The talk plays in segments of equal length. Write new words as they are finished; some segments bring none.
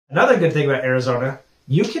Another good thing about Arizona,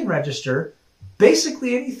 you can register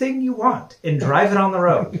basically anything you want and drive it on the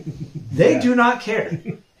road. They do not care.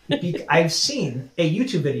 I've seen a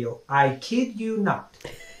YouTube video, I kid you not,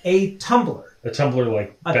 a Tumbler. A Tumbler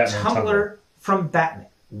like Batman Tumbler from Batman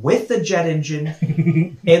with the jet engine,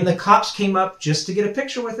 and the cops came up just to get a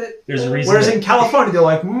picture with it. There's a reason. Whereas in California, they're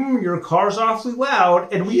like, your car's awfully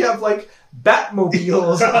loud, and we have like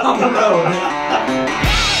Batmobiles on the road.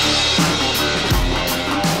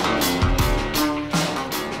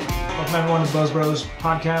 Welcome everyone to Bose Bros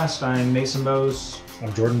podcast. I'm Mason Bose.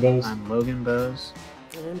 I'm Jordan Bose. I'm Logan Bose.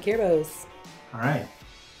 And I'm Kier Bose. All right.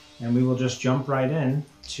 And we will just jump right in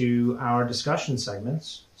to our discussion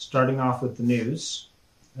segments, starting off with the news.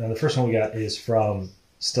 The first one we got is from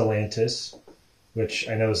Stellantis, which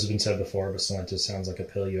I know this has been said before, but Stellantis sounds like a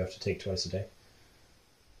pill you have to take twice a day.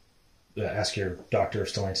 Ask your doctor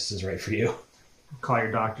if Stellantis is right for you. Call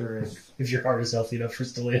your doctor if your heart is healthy enough for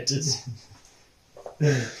Stellantis.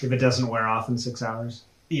 If it doesn't wear off in 6 hours.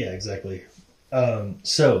 Yeah, exactly.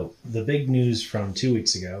 So the big news from 2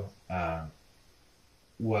 weeks ago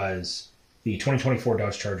was the 2024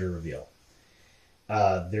 Dodge Charger reveal.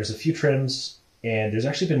 There's a few trims, and there's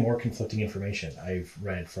actually been more conflicting information. I've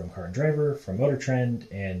read from Car and Driver, from Motor Trend,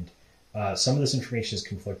 and some of this information is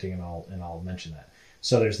conflicting, and I'll mention that.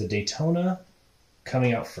 So there's the Daytona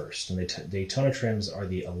coming out first, and the Daytona trims are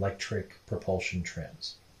the electric propulsion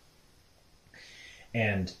trims.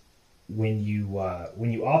 And when you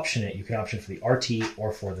option it, you can option for the RT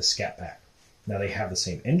or for the Scat Pack. Now they have the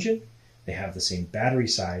same engine, they have the same battery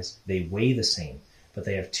size, they weigh the same, but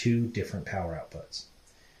they have two different power outputs.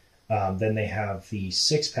 Then they have the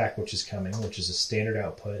 6-pack, which is coming, which is a standard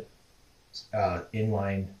output,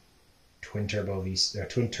 inline twin turbo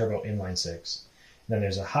inline 6. And then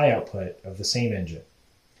there's a high output of the same engine.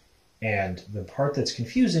 And the part that's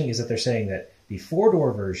confusing is that they're saying that the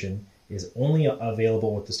 4-door version is only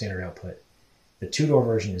available with the standard output. The 2-door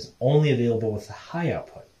version is only available with the high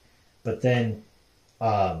output. But then,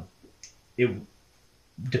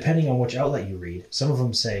 depending on which outlet you read, some of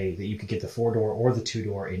them say that you could get the 4-door or the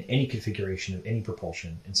 2-door in any configuration of any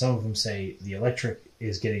propulsion. And some of them say the electric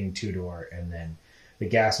is getting 2-door and then the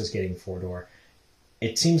gas is getting 4-door.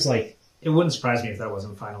 It seems like... It wouldn't surprise me if that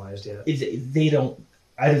wasn't finalized yet.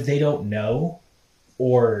 Either they don't know,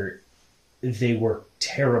 or they were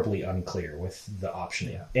terribly unclear with the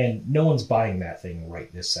optioning. Yeah. And no one's buying that thing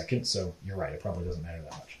right this second, so you're right, it probably doesn't matter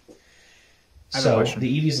that much. So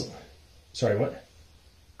the EVs... Sorry, what?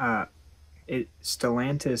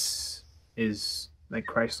 Stellantis is like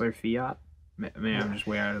Chrysler Fiat? Maybe I'm just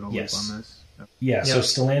way out of the loop on this. Yeah, yep. So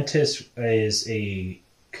Stellantis is a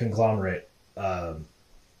conglomerate.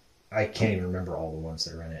 I can't even remember all the ones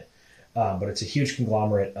that are in it. But it's a huge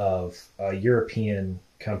conglomerate of European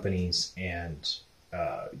companies and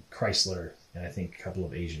Chrysler, and I think a couple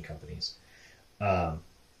of Asian companies.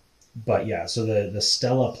 But yeah, so the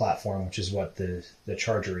Stella platform, which is what the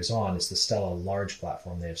Charger is on, is the Stella large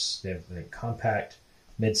platform. They have the compact,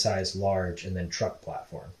 midsize, large, and then truck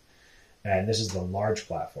platform. And this is the large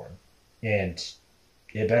platform. And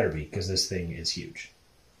it better be, because this thing is huge.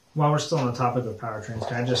 While we're still on the topic of powertrains,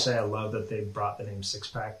 can I just say I love that they brought the name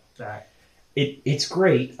 6-pack back? It's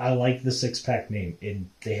great. I like the 6-pack name.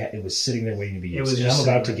 It was sitting there waiting to be used. And I'm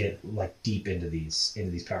about to get like deep into these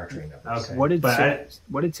powertrain numbers. Okay. What did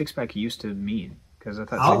 6-pack used to mean? Because I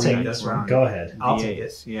thought I'll take this one. Go ahead. I'll take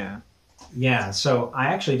it. Yeah. Yeah. So I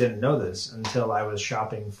actually didn't know this until I was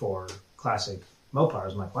shopping for classic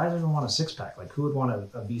Mopars. I'm like, why does everyone want a 6-pack? Like, who would want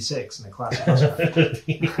a V6 in a classic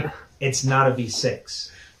Mopar? It's not a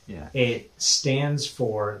V6. Yeah. It stands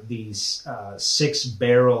for these 2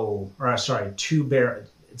 barrel.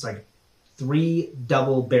 It's like 3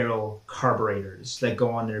 double barrel carburetors that go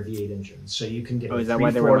on their V8 engines. So you can get. Oh, is that why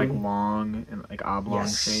they were like long and like oblong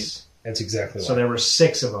shaped? That's exactly why. So there were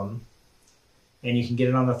 6 of them, and you can get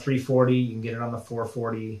it on the 340. You can get it on the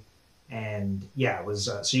 440, and yeah, it was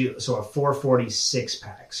so a 440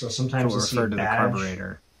 6-pack. So sometimes you see a badge. The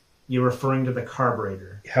carburetor. You're referring to the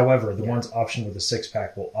carburetor. However, the ones optioned with the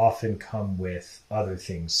 6-pack will often come with other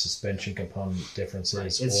things, suspension component differences,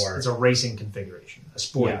 right. It's a racing configuration, a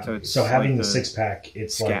sport. Yeah. So having the 6-pack,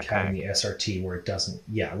 it's like having the SRT, where it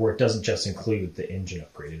doesn't just include the engine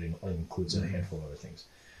upgrade; it includes a handful of other things.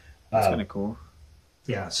 That's kind of cool.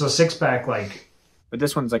 Yeah. So 6-pack, but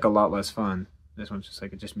this one's like a lot less fun. This one's just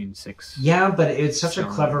like, it just means 6. Yeah, but it's such a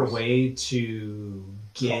clever way to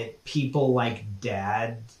get people like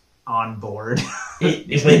Dad on board. I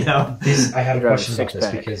have a question about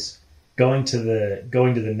this, because going to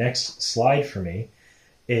the next slide for me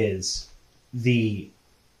is the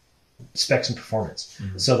specs and performance.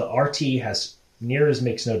 Mm-hmm. So the RT has near as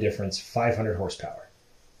makes no difference, 500 horsepower.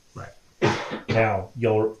 Right. Now,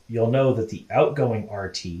 you'll know that the outgoing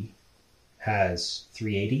RT has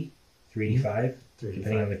 380, 385,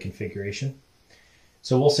 depending on the configuration.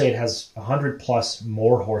 So we'll say it has 100 plus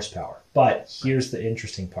more horsepower. But here's the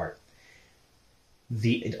interesting part.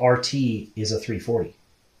 The RT is a 340,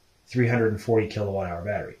 340 kilowatt hour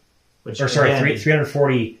battery.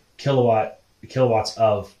 340 kilowatts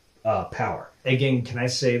of power. Again, can I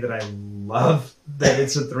say that I love that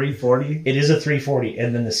it's a 340? It is a 340,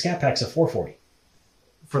 and then the Scat Pack's a 440.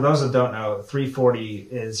 For those that don't know, 340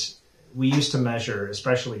 is, we used to measure,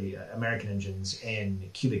 especially American engines, in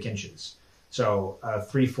cubic inches. So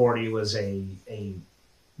 340 was a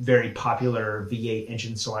very popular V8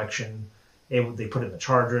 engine selection. They put it in the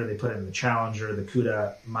Charger, they put it in the Challenger, the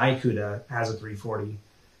Cuda. My Cuda has a 340.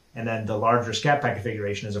 And then the larger Scat Pack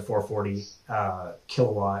configuration is a 440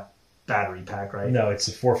 kilowatt battery pack, right? No, it's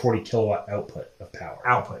a 440 kilowatt output of power.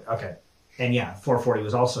 Output, okay. And yeah, 440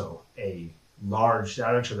 was also a large,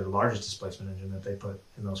 actually the largest displacement engine that they put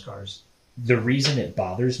in those cars. The reason it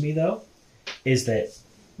bothers me, though, is that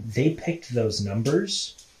they picked those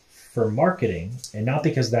numbers for marketing and not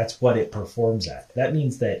because that's what it performs at. That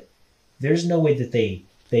means that there's no way that they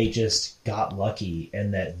just got lucky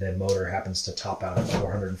and that the motor happens to top out at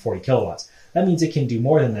 440 kilowatts. That means it can do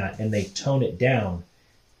more than that, and they tone it down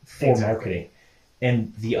for marketing.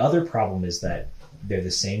 And the other problem is that they're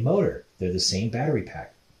the same motor. They're the same battery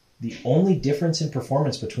pack. The only difference in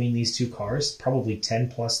performance between these two cars, probably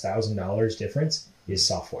 $10,000+ difference, is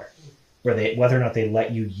software. Whether or not they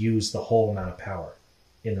let you use the whole amount of power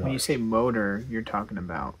in the motor. When you say motor, you're talking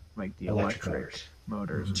about like the electric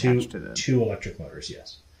motors attached to them. Two electric motors,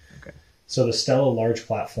 yes. Okay. So the Stella large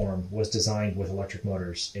platform was designed with electric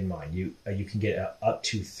motors in mind. You can get up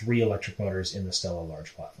to 3 electric motors in the Stella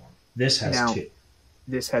large platform. This has 2.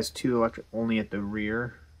 This has 2 electric only at the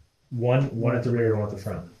rear. One at the rear, one at the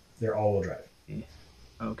front. They're all-wheel drive.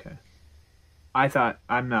 Okay.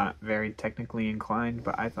 I'm not very technically inclined,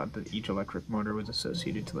 but I thought that each electric motor was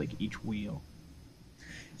associated to like each wheel.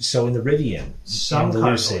 So in the Rivian and the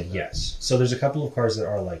Lucid, like yes. So there's a couple of cars that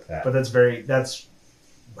are like that. But that's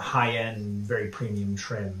high end, very premium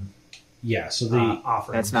trim. Yeah. So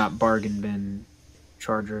offering. That's not bargain bin,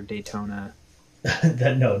 Charger, Daytona. not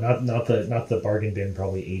the bargain bin,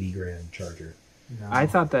 probably $80,000 Charger. No. I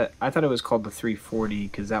thought it was called the 340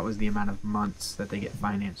 because that was the amount of months that they get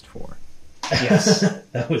financed for. Yes,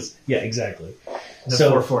 exactly. The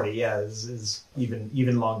 440, is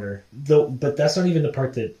even longer. But that's not even the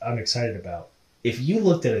part that I'm excited about. If you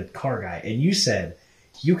looked at a car guy and you said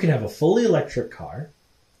you can have a fully electric car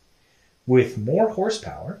with more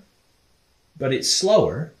horsepower, but it's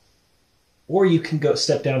slower, or you can go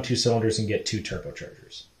step down 2 cylinders and get 2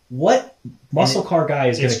 turbochargers. What muscle car guy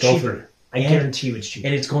is going to go for? I guarantee you it's cheaper.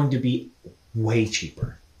 And it's going to be way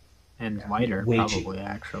cheaper. And lighter, probably,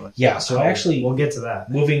 actually. Yeah, so actually... We'll get to that.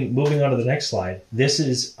 Moving on to the next slide.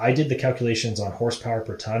 I did the calculations on horsepower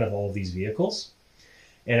per ton of all of these vehicles,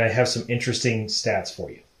 and I have some interesting stats for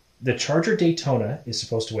you. The Charger Daytona is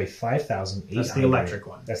supposed to weigh 5,800... That's the electric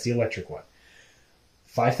one. That's the electric one.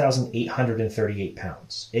 5,838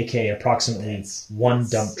 pounds, a.k.a. approximately one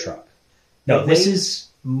dump truck. No, this is...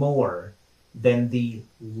 more than the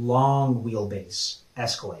long wheelbase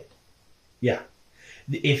Escalade. Yeah.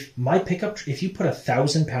 If you put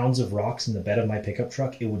 1,000 pounds of rocks in the bed of my pickup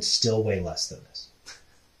truck, it would still weigh less than this.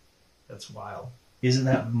 That's wild. Isn't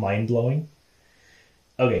that mind-blowing?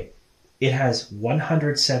 Okay. It has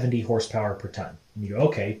 170 horsepower per ton. And you go,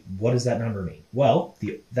 okay, what does that number mean? Well,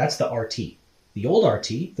 that's the RT. The old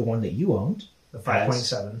RT, the one that you owned, the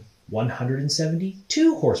 5.7,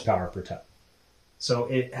 172 horsepower per ton. So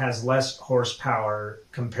it has less horsepower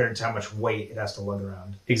compared to how much weight it has to lug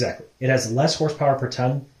around. Exactly. It has less horsepower per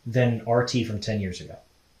ton than an RT from 10 years ago.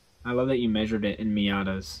 I love that you measured it in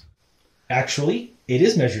Miatas. Actually, it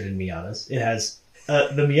is measured in Miatas. It has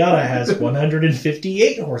the Miata has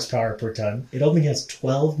 158 horsepower per ton. It only has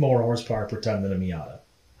 12 more horsepower per ton than a Miata.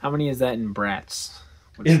 How many is that in Bratz?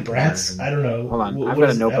 In Bratz? I don't know. Hold on. I've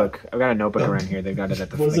got a notebook. I've got a notebook around here. They've got it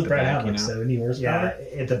at the What does the Brat back, have? Like 70 horsepower?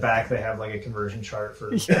 Yeah, at the back they have like a conversion chart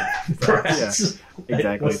for Bratz. Yeah.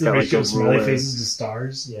 Exactly. What's the ratio of smiley faces to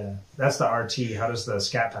stars? Yeah. That's the RT. How does the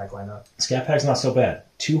Scat Pack line up? Scat Pack's not so bad.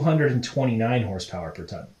 229 horsepower per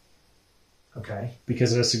ton. Okay.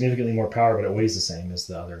 Because it has significantly more power, but it weighs the same as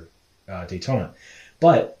the other Daytona.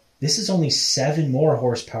 But this is only 7 more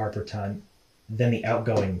horsepower per ton than the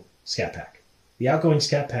outgoing Scat Pack. The outgoing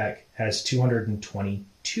Scat Pack has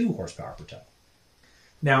 222 horsepower per ton.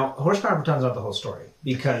 Now, horsepower per ton is not the whole story,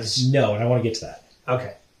 because... No, and I want to get to that.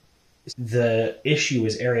 Okay. The issue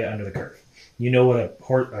is area under the curve. You know what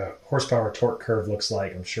a horsepower torque curve looks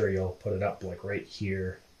like. I'm sure you'll put it up like right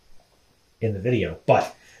here in the video,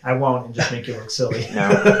 but I won't, and just make you look silly.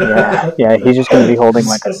 No. Yeah, he's just going to be holding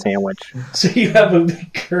like a sandwich. So you have a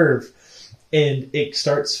big curve, and it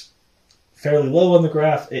starts fairly low on the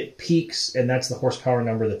graph. It peaks, and that's the horsepower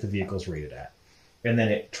number that the vehicle's rated at. And then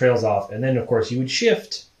it trails off, and then of course you would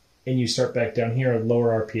shift, and you start back down here at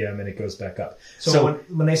lower RPM, and it goes back up. So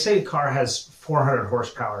when they say a car has 400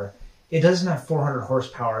 horsepower, it doesn't have 400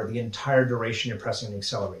 horsepower the entire duration you're pressing the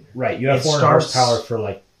accelerator. Right, you have 400 horsepower for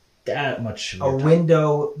like that much. A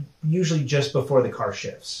window, usually just before the car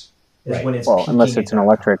shifts, is when it's peaking. Unless it's an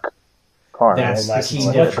electric car. That's unless the it's key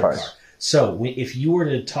an electric difference. car. So if you were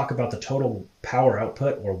to talk about the total power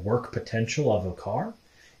output or work potential of a car,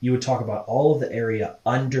 you would talk about all of the area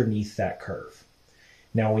underneath that curve.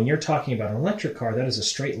 Now, when you're talking about an electric car, that is a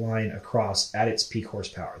straight line across at its peak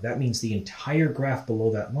horsepower. That means the entire graph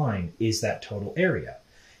below that line is that total area.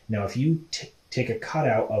 Now, if you take a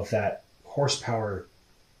cutout of that horsepower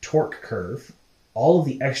torque curve, all of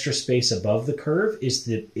the extra space above the curve is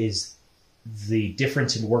the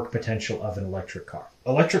difference in work potential of an electric car.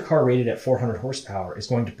 Electric car rated at 400 horsepower is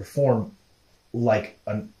going to perform like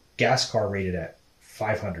a gas car rated at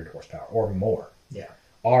 500 horsepower or more. Yeah.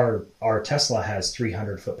 Our Tesla has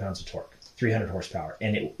 300 foot-pounds of torque, 300 horsepower,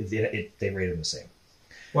 and they rate them the same.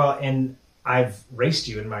 Well, and I've raced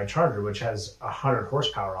you in my Charger, which has 100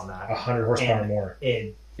 horsepower on that. 100 horsepower more.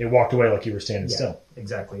 It walked away like you were standing still.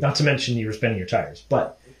 Exactly. Not to mention you were spinning your tires.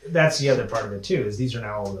 But that's the other part of it, too, is these are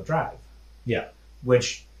now all-wheel drive. Yeah.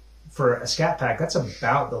 Which, for a Scat Pack, that's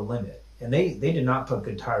about the limit. And they did not put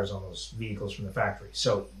good tires on those vehicles from the factory.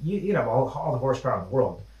 So you have all the horsepower in the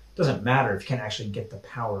world. It doesn't matter if you can't actually get the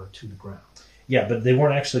power to the ground. Yeah, but they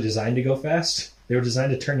weren't actually designed to go fast. They were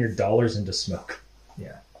designed to turn your dollars into smoke.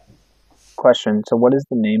 Yeah. Question. So what is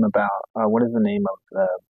the name of the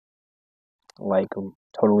like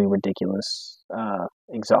totally ridiculous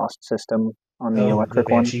exhaust system on the electric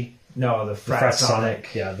the one? Banshee? No, the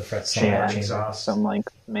Fratsonic. Yeah, the Fratsonic exhaust. Some like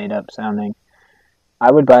made up sounding.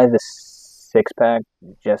 I would buy the 6-pack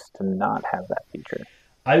just to not have that feature.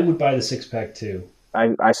 I would buy the 6-pack too.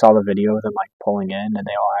 I saw the video of them like pulling in, and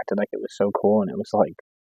they all acted like it was so cool, and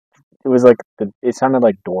it sounded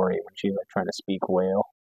like Dory when she's like trying to speak whale.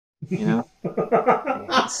 You know,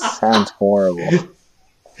 it sounds horrible.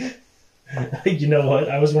 You know what?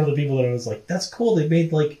 I was one of the people that I was like, "That's cool." They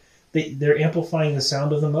made like they're amplifying the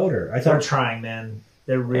sound of the motor. I thought They're trying, man.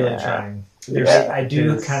 They're really trying. I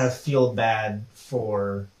do kind of feel bad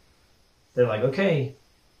for. They're like, okay,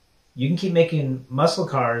 you can keep making muscle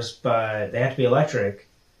cars, but they have to be electric.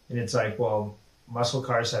 And it's like, well, muscle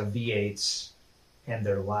cars have V8s, and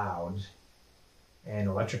they're loud. And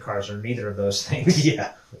electric cars are neither of those things.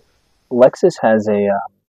 Yeah. Lexus has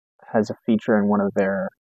a feature in one of their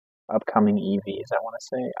upcoming EVs. I want to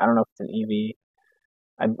say, I don't know if it's an EV.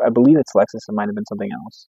 I believe it's Lexus. It might have been something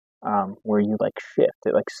else. Where you like shift.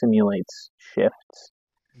 It like simulates shifts.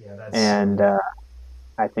 Yeah, that's. And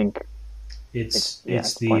I think it's the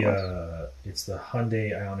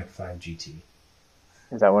Hyundai Ioniq 5 GT.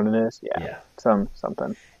 Is that what it is? Yeah. Yeah.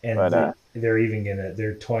 Something. And but,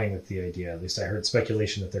 they're toying with the idea. At least I heard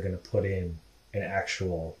speculation that they're going to put in an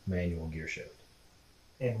actual manual gear shift.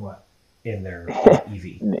 In what? In their EV.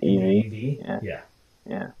 In the EV. Yeah.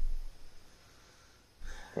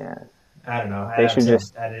 I don't know. They should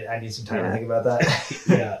just. I need some time to think about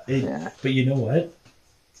that. Yeah. But you know what?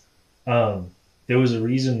 There was a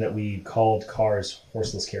reason that we called cars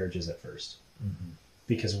horseless carriages at first. Mm-hmm.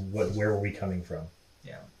 Because where were we coming from?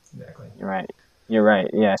 Yeah, exactly. You're right.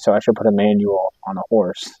 Yeah, so I should put a manual on a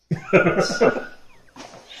horse.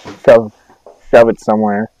 shove it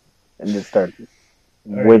somewhere and just start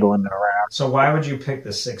wiggling it around. So why would you pick the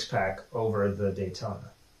 6-pack over the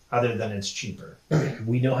Daytona, other than it's cheaper?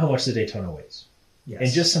 We know how much the Daytona weighs. Yes.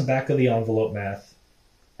 And just some back-of-the-envelope math,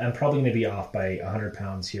 I'm probably going to be off by 100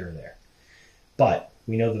 pounds here or there. But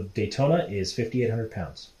we know the Daytona is 5,800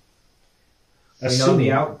 pounds. We know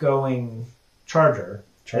the outgoing Charger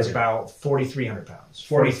is about 4,300 pounds.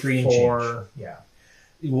 43 and change. Yeah.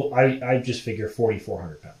 Well, I just figure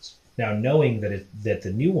 4,400 pounds. Now, knowing that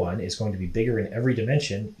the new one is going to be bigger in every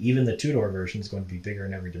dimension, even the two-door version is going to be bigger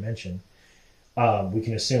in every dimension, we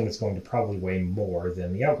can assume it's going to probably weigh more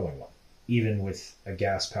than the outgoing one, even with a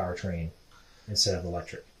gas powertrain instead of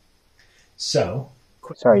electric. So...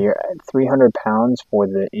 Sorry, you're at 300 pounds for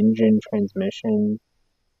the engine, transmission,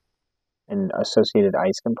 and associated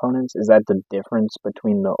ICE components. Is that the difference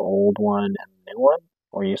between the old one and the new one?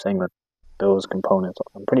 Or are you saying that those components,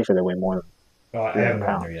 I'm pretty sure they weigh more than I haven't gotten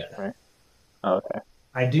pounds, there yet. Right? Oh, okay.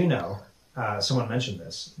 I do know someone mentioned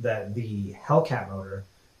this, that the Hellcat motor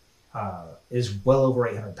is well over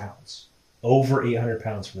 800 pounds. Over 800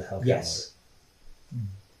 pounds for the Hellcat Yes. Motor.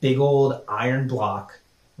 Big old iron block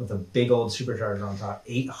with a big old supercharger on top,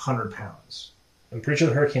 800 pounds. I'm pretty sure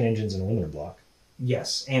the Hurricane engine's an aluminum block.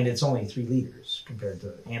 Yes, and it's only 3 liters compared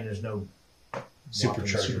to, and there's no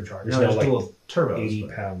Supercharger. There's no dual turbos.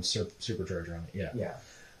 80-pound supercharger on it. Yeah. Yeah.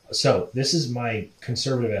 So this is my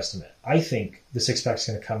conservative estimate. I think the six-pack is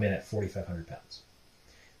going to come in at 4,500 pounds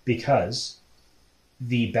because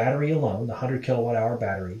the battery alone, the 100 kilowatt hour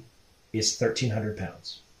battery, is 1,300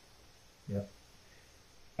 pounds. Yep.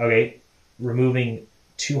 Okay, removing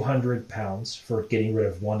 200 pounds for getting rid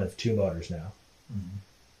of one of 2 motors now.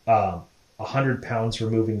 Mm-hmm. 100 pounds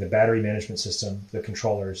removing the battery management system, the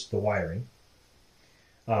controllers, the wiring.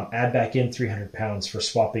 Add back in 300 pounds for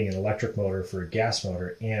swapping an electric motor for a gas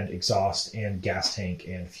motor and exhaust and gas tank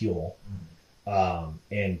and fuel,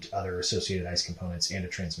 and other associated ICE components and a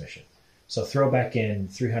transmission. So throw back in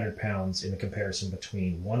 300 pounds in the comparison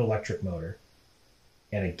between one electric motor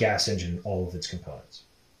and a gas engine and all of its components.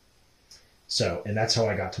 So, and that's how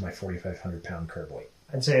I got to my 4,500 pound curb weight.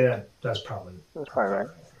 I'd say that's probably right.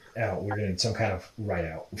 Oh, we're going to need some kind of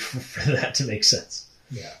write-out for that to make sense.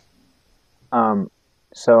 Yeah.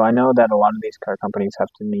 So I know that a lot of these car companies have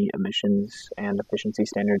to meet emissions and efficiency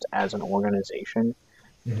standards as an organization.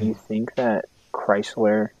 Mm-hmm. Do you think that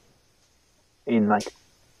Chrysler, in like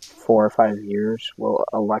 4 or 5 years, will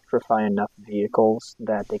electrify enough vehicles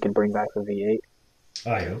that they can bring back the V8?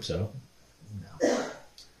 I hope so.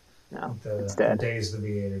 No, The it's dead. days of the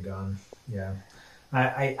V8 are gone. Yeah.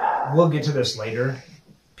 I we'll get to this later.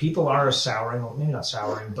 People are souring, well, maybe not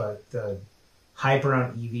souring, but the hype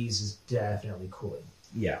around EVs is definitely cooling.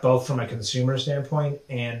 Yeah. Both from a consumer standpoint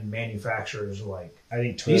and manufacturers alike. I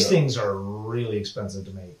think Toyota, These things are really expensive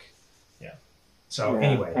to make. Yeah. So Yeah.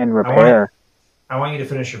 anyway. And repair. I want you to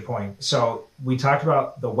finish your point. So we talked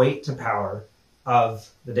about the weight to power of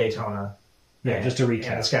the Daytona. Yeah, just to recap.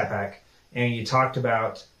 And the Scat Pack. And you talked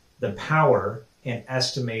about the power and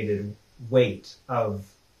estimated weight of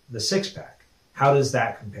the 6-pack. How does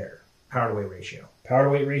that compare? Power to weight ratio. Power to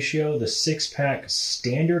weight ratio, the 6-pack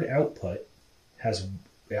standard output has,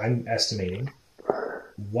 I'm estimating,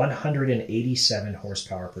 187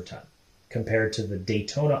 horsepower per ton, compared to the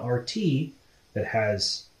Daytona RT that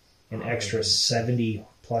has an extra 70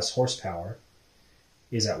 plus horsepower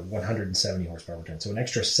is at 170 horsepower per ton. So an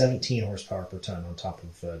extra 17 horsepower per ton on top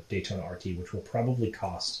of Daytona RT, which will probably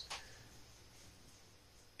cost,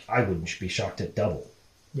 I wouldn't be shocked at double.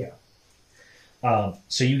 Yeah.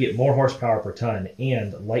 So you get more horsepower per ton,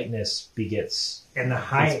 and lightness begets And the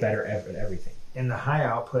high it's better at everything. and the high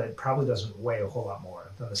output probably doesn't weigh a whole lot more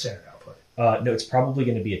than the standard output. No, it's probably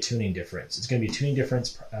going to be a tuning difference. It's going to be a tuning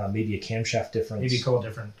difference, maybe a camshaft difference. Maybe a couple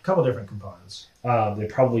different components. They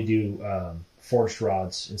probably do forged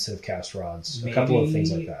rods instead of cast rods. A couple of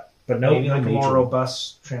things like that. But no, Maybe like no a more major-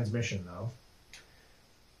 robust transmission though.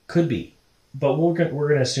 Could be, but we're going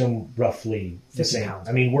to assume roughly the 50 same. pounds.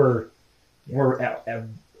 I mean, we're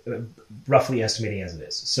roughly estimating as it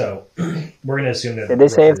is. So we're going to assume that. Did they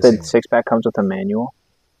say if roughly the same. 6-pack comes with a manual?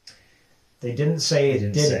 They didn't say They it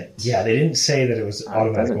didn't didn't. say. Yeah, they didn't say that it was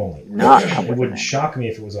automatic doesn't only. not come It with wouldn't a shock me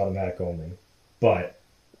if it was automatic only, but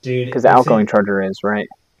Dude, Because the if outgoing it- charger is, right?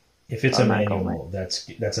 if it's a Automatic manual, only.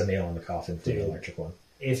 that's a nail in the coffin for the Dude. electric one.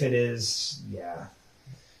 If it is, yeah.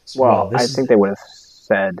 Well, this I is- think they would have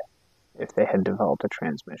said if they had developed a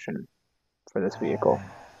transmission for this vehicle.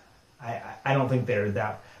 I don't think they're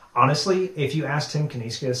that. Honestly, if you asked Tim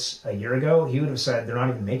Kaniskis a year ago, he would have said they're not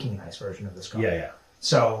even making a nice version of this car. Yeah.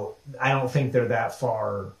 So I don't think they're that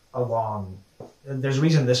far along. There's a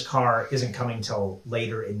reason this car isn't coming till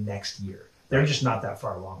later in next year. They're just not that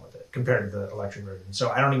far along with it compared to the electric version. So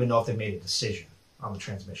I don't even know if they made a decision on the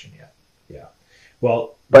transmission yet. Yeah.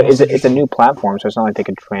 Well, But most it's a new platform, so it's not like they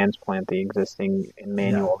could transplant the existing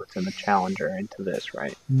manual No. that's in the Challenger into this,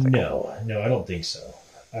 right? No, I don't think so.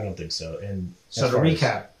 And So as to far as-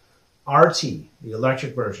 recap, RT, the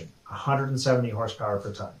electric version, 170 horsepower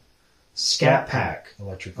per ton. Scat Pack,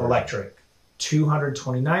 electric,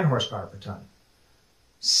 229 horsepower per ton.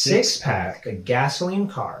 6-pack, the gasoline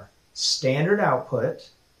car, standard output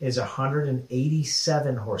is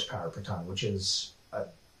 187 horsepower per ton, which is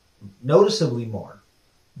noticeably more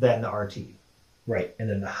than the RT. Right, and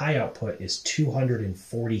then the high output is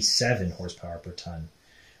 247 horsepower per ton,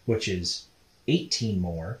 which is 18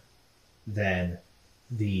 more than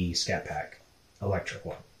the Scat Pack electric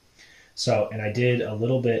one. So, and I did a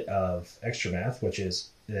little bit of extra math, which is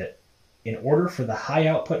that in order for the high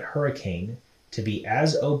output Hurricane to be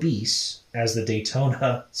as obese as the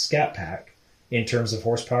Daytona Scat Pack, in terms of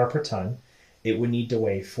horsepower per ton, it would need to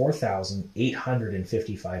weigh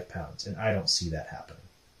 4,855 pounds, and I don't see that happening.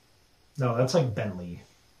 No, that's like Bentley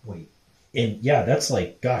weight. And yeah, that's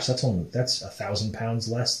like, gosh, that's 1,000 pounds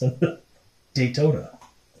less than the Daytona.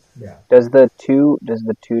 Yeah. Does the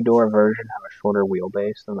two-door version have a shorter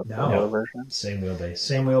wheelbase than the No. four-door version? Same wheelbase.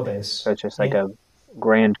 Same wheelbase. So it's just like a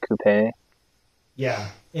Grand Coupe. Yeah,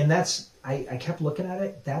 and that's I kept looking at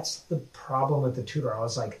it. That's the problem with the two-door. I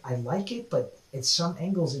was like, I like it, but at some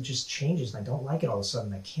angles it just changes, and I don't like it all of a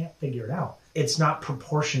sudden. I can't figure it out. It's not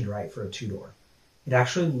proportioned right for a two-door. It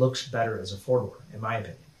actually looks better as a four-door, in my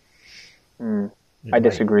opinion. I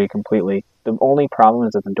disagree completely. The only problem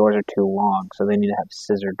is that the doors are too long, so they need to have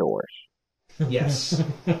scissor doors. Yes.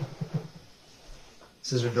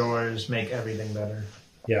 Scissor doors make everything better.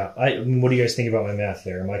 Yeah. What do you guys think about my math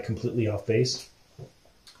there? Am I completely off base?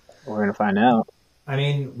 We're going to find out. I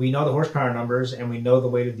mean, we know the horsepower numbers, and we know the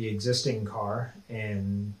weight of the existing car,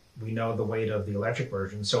 and we know the weight of the electric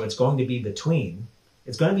version, so it's going to be between.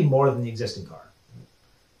 It's going to be more than the existing car.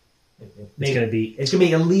 It's going to be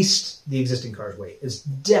at least the existing car's weight. It's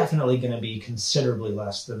definitely going to be considerably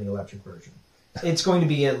less than the electric version. It's going to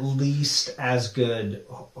be at least as good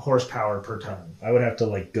horsepower per ton. I would have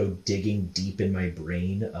to go digging deep in my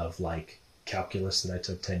brain of calculus that I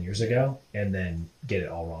took 10 years ago and then get it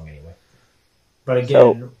all wrong anyway. But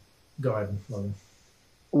again, go ahead, Logan.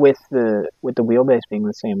 With the wheelbase being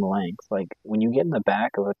the same length, when you get in the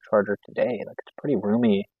back of a Charger today, it's pretty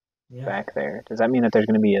roomy back there. Does that mean that there's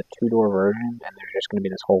going to be a two-door version and there's just going to be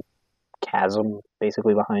this whole chasm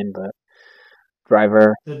basically behind the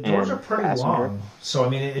driver? The doors are pretty passenger? Long, so I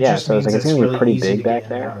mean, it just means it's going to be really pretty easy big to back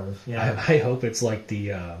get in and there. out of. Yeah. I hope it's like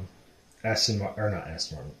the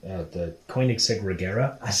the Koenigsegg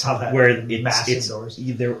Regera. I saw that. Where massive doors.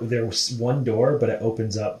 There was one door, but it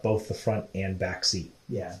opens up both the front and back seat.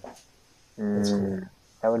 Yeah, that's cool.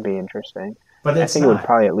 That would be interesting. But I think it would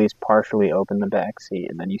probably at least partially open the back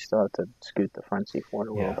seat, and then you still have to scoot the front seat forward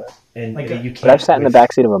a little bit. And you can't. But I've sat in the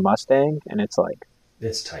back seat of a Mustang, and it's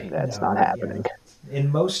it's tight. That's not happening. Yeah.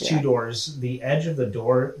 In most two doors, the edge of the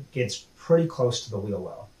door gets pretty close to the wheel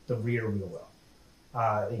well, the rear wheel well.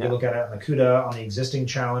 You look at it on the CUDA, on the existing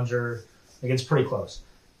Challenger, it's pretty close.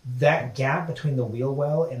 That gap between the wheel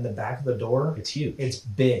well and the back of the door, it's huge. It's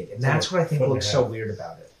big, and that's what I think looks so weird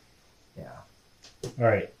about it. Yeah. All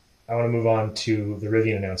right. I want to move on to the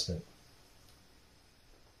Rivian announcement.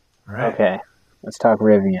 All right. Okay, let's talk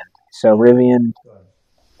Rivian. So Rivian,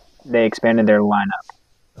 they expanded their lineup.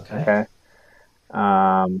 Okay.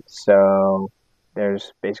 So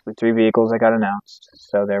there's basically 3 vehicles that got announced.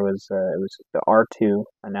 So there was it was the R2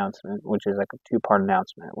 announcement, which is a 2-part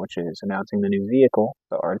announcement, which is announcing the new vehicle,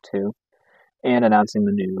 the R2, and announcing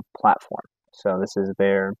the new platform. So this is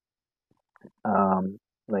their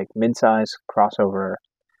mid-size crossover,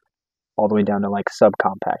 all the way down to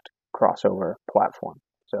subcompact crossover platform.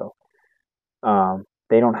 So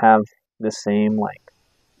they don't have the same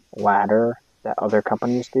ladder that other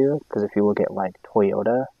companies do, because if you look at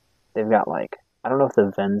Toyota, they've got I don't know if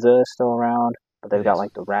the Venza is still around, but they've got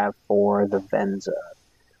the RAV4, the Venza,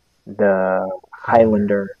 the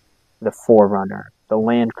Highlander, the 4Runner, the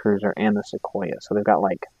Land Cruiser, and the Sequoia. So they've got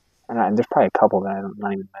and there's probably a couple that I'm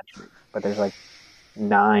not even mentioning, but there's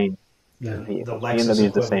 9 vehicles. The Lexus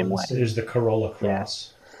these the same way. There's the Corolla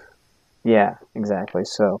Cross. Yeah, exactly.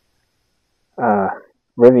 So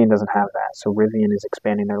Rivian doesn't have that. So Rivian is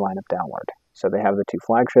expanding their lineup downward. So they have the 2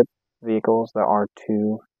 flagship vehicles, the R1T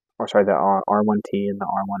and the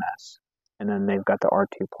R1S. And then they've got the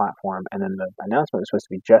R2 platform. And then the announcement was supposed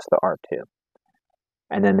to be just the R2.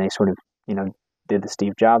 And then they sort of, did the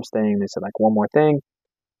Steve Jobs thing. They said, one more thing.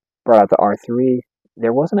 Brought out the R3.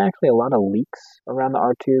 There wasn't actually a lot of leaks around the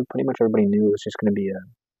R2. Pretty much everybody knew it was just going to be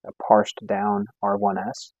a parsed down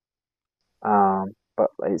R1S. But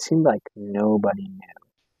it seemed like nobody knew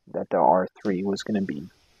that the R3 was going to be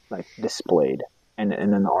displayed. And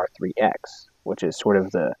then the R3X, which is sort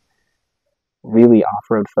of the really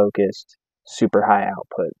off-road focused, super high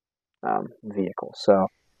output vehicle. So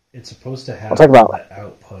it's supposed to have the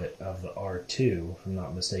output of the R2, if I'm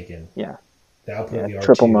not mistaken. Yeah. The output of the R2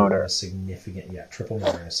 triple motor. Triple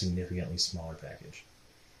motor in a significantly smaller package.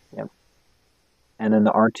 Yep. And then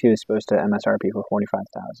the R2 is supposed to MSRP for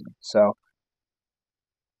 $45,000. So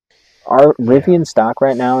our Rivian stock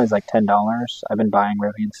right now is $10. I've been buying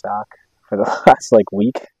Rivian stock for the last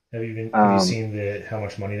week. Have you seen how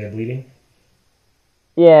much money they're bleeding?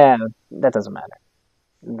 Yeah, that doesn't matter.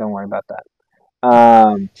 Don't worry about that.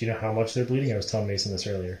 Do you know how much they're bleeding? I was telling Mason this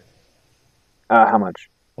earlier. How much?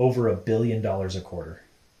 Over $1 billion a quarter.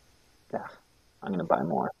 Yeah, I'm gonna buy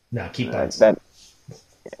more. No, keep buying. I'm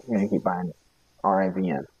gonna keep buying it.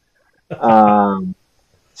 RIVN.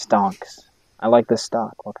 Stonks. I like the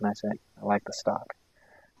stock. What can I say? I like the stock.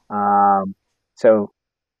 So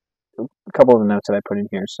a couple of the notes that I put in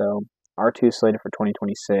here. So R2 is slated for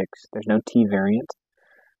 2026. There's no T variant,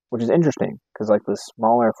 which is interesting because like the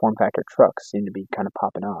smaller form factor trucks seem to be kind of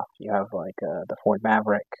popping off. You have like the Ford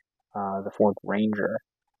Maverick, the Ford Ranger,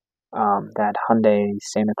 that Hyundai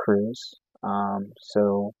Santa Cruz.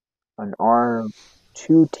 So an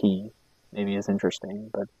R2T maybe is interesting,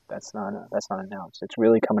 but that's not announced. It's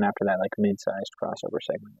really coming after that like mid-sized crossover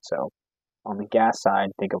segment. So on the gas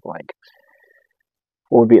side, think of like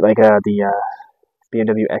what would be like the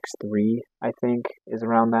BMW X3, I think, is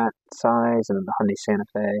around that size, and then the Hyundai Santa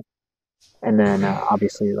Fe, and then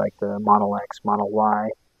obviously like the Model X, Model Y,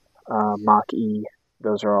 Mach E.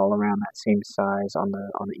 Those are all around that same size on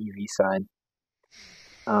the EV side.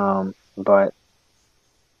 But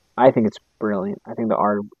I think it's brilliant. I think the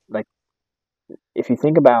R, like, if you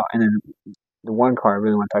think about, and then the one car I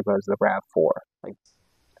really want to talk about is the RAV4. Like,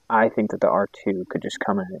 I think that the R2 could just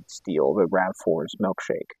come in and steal the RAV4's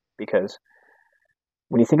milkshake, because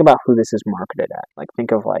when you think about who this is marketed at, like,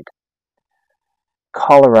 think of like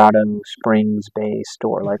Colorado Springs based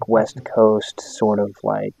or like West Coast sort of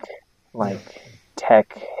like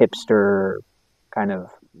tech hipster kind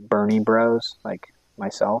of Bernie bros like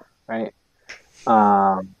myself, right?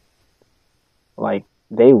 Like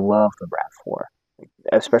they love the RAV4,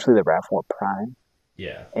 especially the RAV4 Prime.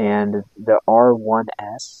 Yeah. And the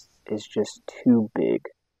R1S is just too big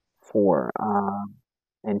for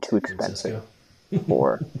and too expensive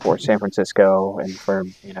for San Francisco and for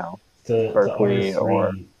Berkeley the R3,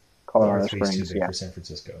 or Colorado the R3 is Springs. too big Yeah, for San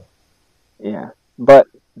Francisco. yeah. But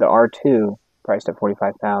the R2 priced at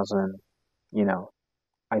 $45,000,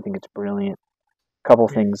 I think it's brilliant. Couple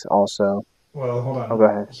things also. Well, hold on. Oh, go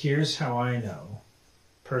ahead. Here's how I know,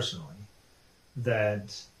 personally,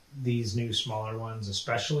 that these new smaller ones,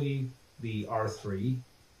 especially the R3,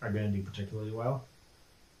 are going to do particularly well.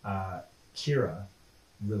 Kira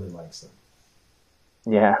really likes them.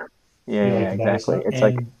 Yeah, exactly. It's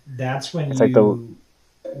and like that's when it's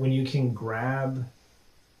when you can grab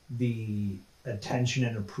the attention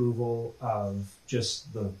and approval of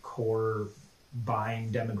just the core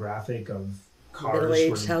buying demographic of cars.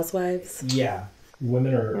 Middle-aged housewives. Yeah.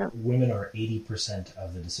 Women are 80%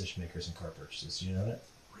 of the decision makers in car purchases. Do you know that?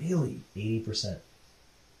 Really? 80%.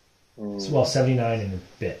 Well, 79 and a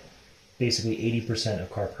bit. Basically, 80%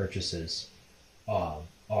 of car purchases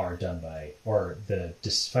are done by, or the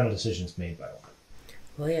final decision is made by one.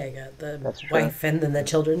 Well, yeah, I got the wife and then the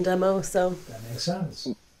children demo, so that makes sense.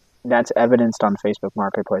 That's evidenced on Facebook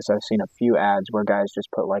Marketplace. I've seen a few ads where guys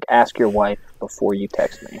just put like, "Ask your wife before you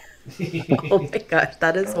text me." Oh my gosh,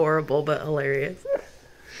 that is horrible but hilarious.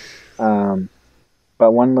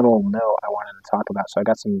 But one little note I wanted to talk about. So I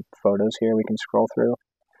got some photos here we can scroll through.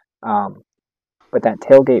 But that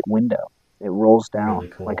tailgate window, it rolls down really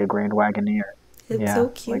cool. like a Grand Wagoneer. It's so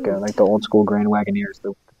cute. Like the old school Grand Wagoneers.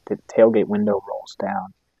 The tailgate window rolls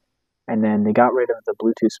down. And then they got rid of the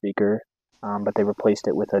Bluetooth speaker, but they replaced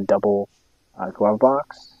it with a double glove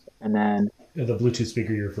box. And then the Bluetooth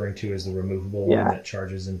speaker you're referring to is the removable one that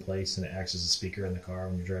charges in place and it acts as a speaker in the car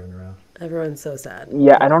when you're driving around. Everyone's so sad.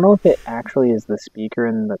 Yeah, I don't know if it actually is the speaker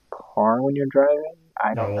in the car when you're driving.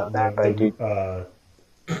 I don't know that, but I do.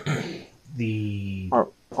 The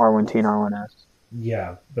R1T and R1S.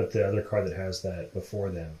 Yeah, but the other car that has that before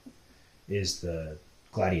them is the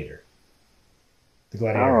Gladiator. The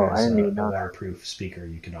Gladiator has a waterproof speaker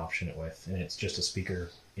you can option it with, and it's just a speaker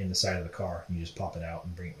in the side of the car. You just pop it out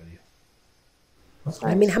and bring it with you.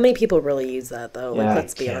 I mean, how many people really use that, though? Yeah, like,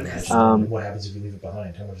 let's be honest. What happens if you leave it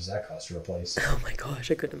behind? How much does that cost to replace? Oh my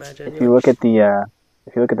gosh, I couldn't imagine. If you look at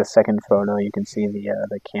the second photo, you can see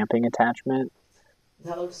the camping attachment.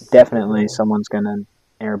 That looks definitely someone's gonna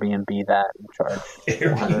Airbnb that and charge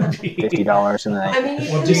 $150 and then. I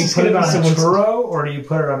mean, well, do you put it on a Turo or do you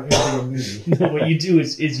put it on Airbnb? No, what you do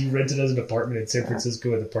is you rent it as an apartment in San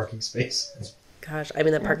Francisco with a parking space. Gosh, I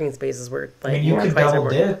mean, the parking spaces were like. I mean, you can double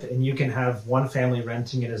dip, and you can have one family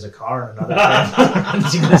renting it as a car and another family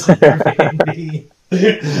renting it as an Airbnb.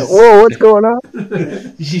 Whoa, what's going on?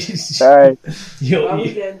 Sorry. You want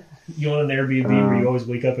an Airbnb where you always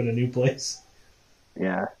wake up in a new place?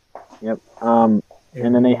 Yeah. Yep.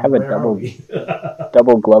 And then they have a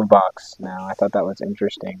double glove box now. I thought that was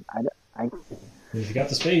interesting. If you got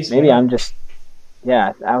the space. Maybe I'm just.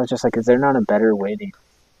 Yeah, I was just like, is there not a better way to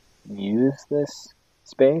use this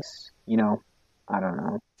space? I don't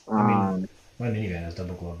know. I mean, my minivan has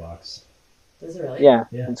double glove box. Is it really? Yeah,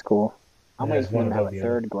 it's cool. I'm waiting for them to have a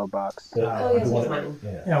third other. glove box. Oh, yes, that's mine.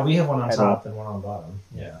 Yeah, we have one on top and one on the bottom.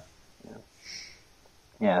 Yeah.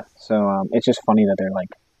 Yeah, so it's just funny that they're like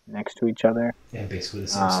next to each other. And basically the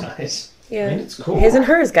same size. Yeah. I mean, it's cool. His and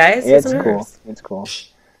hers, guys. His It's and cool. hers. It's cool.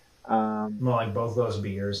 Well, like both those would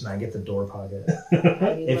be yours, and I get the door pocket. I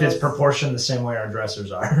mean, If it's proportioned the same way our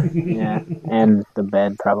dressers are. Yeah, and the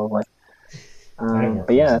bed probably. I have more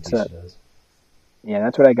But yeah, clothes that's than Tisha does.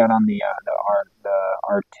 that's what I got on the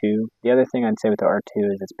R2. The other thing I'd say with the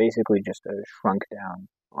R2 is it's basically just a shrunk down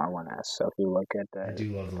R1S. So if you look at the, I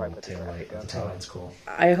do love the little tail light at the Oh, top. it's cool.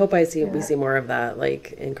 I hope we see more of that,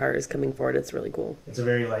 like in cars coming forward. It's really cool. It's a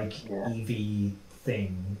very EV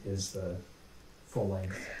thing. Is the full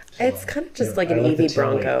length. It's kind of just Yeah, like I an like the EV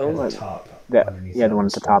tail light Bronco. at the top. the underneath the one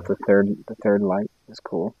at the top, square. the third light is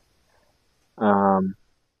cool. And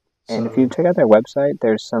if So- you check out their website,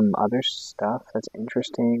 there's some other stuff that's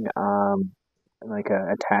interesting. Like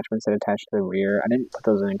attachments that attach to the rear. I didn't put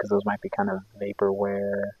those in because those might be kind of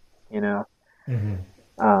vaporware, you know. Mm-hmm.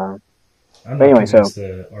 Um, I'm But not anyway, so- convinced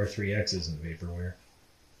the R3X isn't vaporware.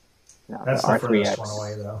 no, That's the the furthest R3X. one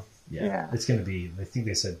away, though. Yeah. It's going to be, I think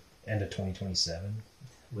they said end of 2027.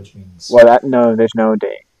 Which means Well, there's no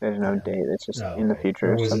date. There's no Yeah. date. It's just Oh, in the okay.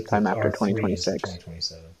 future, Or was it sometime the after R3 is 2026.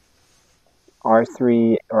 2027.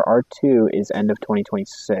 R3 or R2 is end of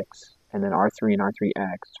 2026, and then R3 and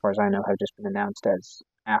R3X, as far as I know, have just been announced as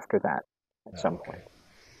after that at some point.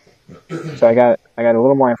 So I got a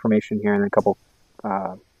little more information here and a couple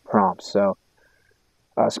prompts. So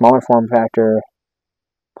smaller form factor,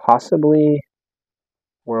 possibly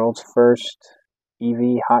world's first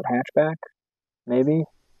EV hot hatchback, maybe.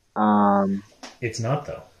 It's not,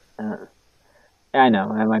 though. I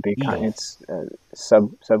know that might be Eagle. it's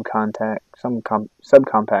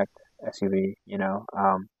subcompact SUV. You know.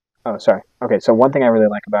 Oh, sorry. Okay, so one thing I really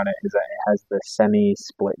like about it is that it has the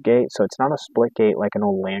semi-split gate. So it's not a split gate like an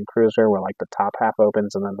old Land Cruiser where like the top half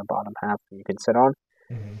opens and then the bottom half you can sit on.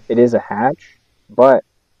 Mm-hmm. It is a hatch, but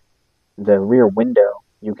the rear window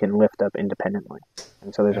you can lift up independently.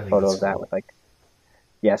 And so there's I a think photo that's of that cool. with like,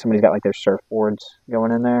 somebody's got like their surfboards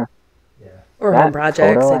going in there. yeah. Or That home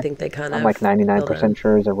projects. photo, I think they kind of. I'm like 99%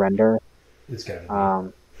 sure is a render. It's got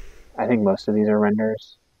to be. I think most of these are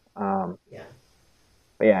renders. Yeah.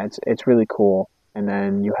 But yeah, it's really cool. And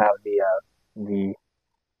then you have the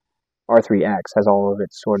R3X has all of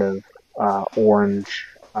its sort of orange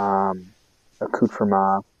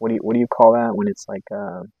accoutrement. What do you call that when it's like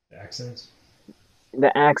Accents?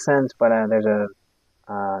 the accents? But there's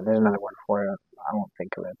another word for it. I won't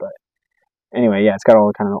think of it. But anyway, yeah, it's got all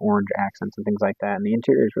the kind of orange accents and things like that. And the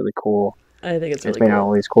interior is really cool. I think it's It's really made out of cool.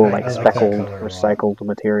 all these cool I like like that speckled, color a lot. recycled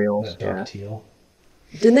materials. That dark Yeah. teal.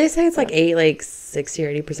 Didn't they say it's like 60 or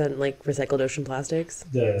 80% like recycled ocean plastics?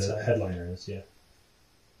 The headliner is, yeah.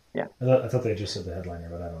 Yeah. I thought they just said the headliner,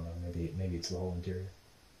 but I don't know. Maybe it's the whole interior.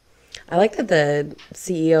 I like that the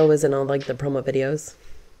CEO was in all like the promo videos.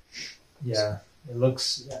 Yeah. It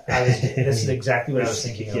looks. This is exactly what I was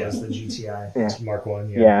thinking of. Yeah. Was the GTI. Yeah. It's Mark 1,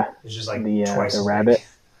 Yeah. It's just like The twice the as big. rabbit.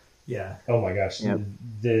 Yeah. Oh my gosh. Yep.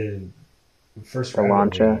 The first The Rabbit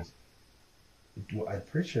Lancia. I'm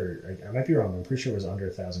pretty sure, I might be wrong, I'm pretty sure it was under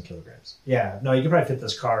 1,000 kilograms. Yeah. No, you could probably fit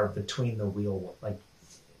this car between the wheel, like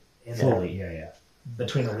in there, Fully, yeah.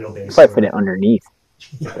 between the wheelbase. You probably fit it underneath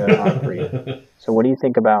the R3. So what do you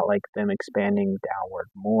think about like them expanding downward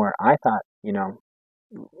more? I thought,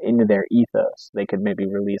 into their ethos, they could maybe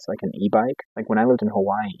release like an e-bike. Like when I lived in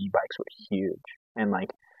Hawaii, e-bikes were huge. And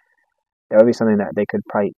like that would be something that they could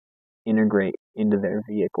probably integrate into their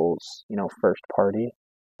vehicles, first party.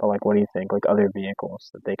 But like what do you think? Like other vehicles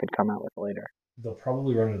that they could come out with later. They'll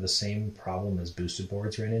probably run into the same problem as boosted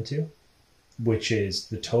boards ran into, which is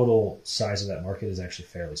the total size of that market is actually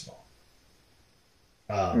fairly small.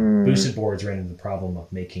 Boosted boards ran into the problem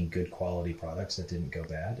of making good quality products that didn't go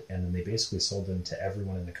bad, and then they basically sold them to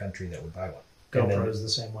everyone in the country that would buy one. And then- GoPro's the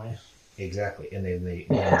same way. Exactly, and then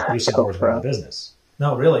boosted boards went out of business.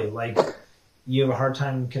 No, really. Like, you have a hard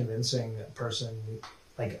time convincing a person,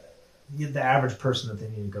 like the average person, that they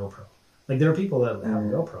need a GoPro. Like, there are people that have a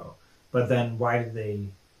GoPro, but then why did they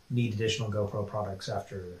need additional GoPro products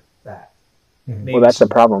after that? Mhm. Maybe Well, that's the some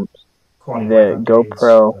problem. quality The life updates,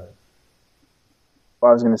 GoPro- but- Well,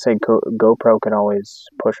 I was going to say GoPro could always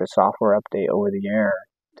push a software update over the air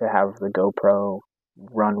to have the GoPro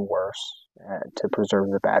run worse to preserve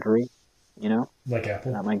the battery, Like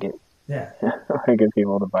Apple, That might get yeah. might get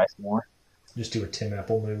people to buy some more. just do a Tim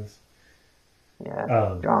Apple move.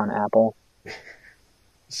 Yeah, John Apple.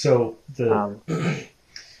 So the Um,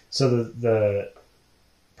 the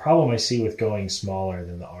problem I see with going smaller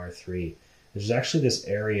than the R3 is there's actually this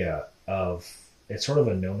area of it's sort of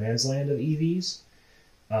a no man's land of EVs,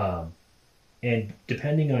 and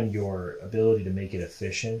depending on your ability to make it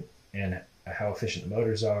efficient and how efficient the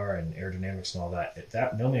motors are and aerodynamics and all that,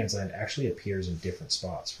 that no man's land actually appears in different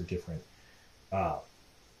spots for different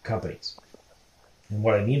companies. And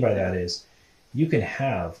what I mean by that is you can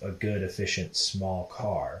have a good, efficient, small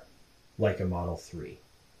car like a Model 3.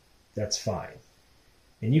 That's fine.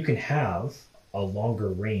 And you can have a longer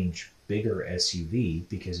range, bigger SUV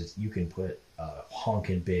because you can put a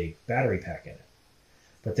honking big battery pack in it.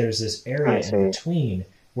 But there's this area in between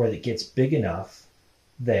where it gets big enough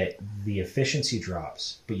that the efficiency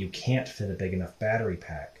drops, but you can't fit a big enough battery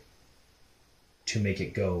pack to make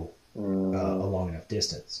it go a long enough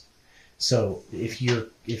distance. So if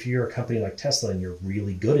you're a company like Tesla and you're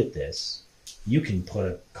really good at this, you can put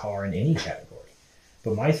a car in any category.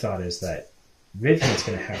 But my thought is that Rivian's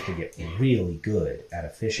going to have to get really good at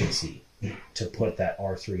efficiency to put that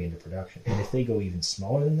R3 into production. And if they go even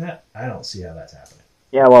smaller than that, I don't see how that's happening.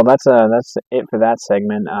 Yeah, well, that's it for that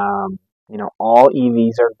segment. All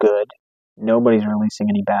EVs are good. Nobody's releasing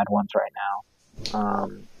any bad ones right now.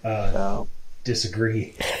 So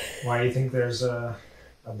disagree. Why do you think there's a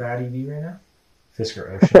bad EV right now?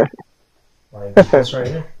 Fisker Ocean. Why is this right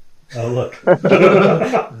here? Oh, look.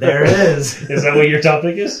 There it is. Is that what your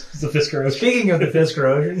topic is? It's the Fisker Ocean? Speaking of the Fisker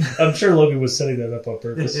Ocean. I'm sure Logan was setting that up on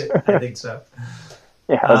purpose. I think so.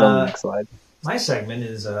 Yeah, I was on the next slide. My segment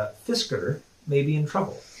is Fisker may be in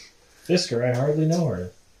trouble. Fisker, I hardly know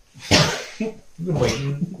her. You've been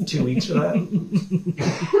waiting 2 weeks for that?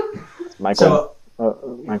 Michael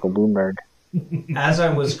Bloomberg. As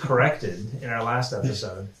I was corrected in our last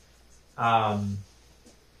episode,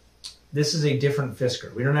 this is a different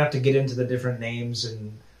Fisker. We don't have to get into the different names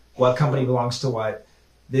and what company belongs to what.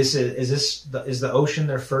 Is the Ocean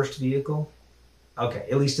their first vehicle? Okay,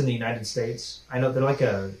 at least in the United States. I know they're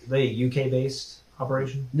a UK based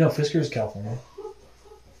operation. No, Fisker is California.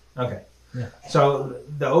 Okay. Yeah. So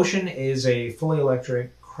the Ocean is a fully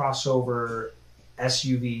electric crossover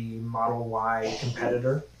SUV Model Y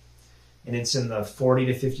competitor, and it's in the 40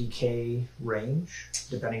 to 50K range,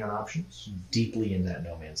 depending on options. Deeply in that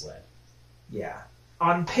no man's land. Yeah.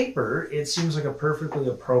 On paper, it seems like a perfectly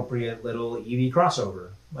appropriate little EV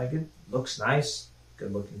crossover. Like, it looks nice,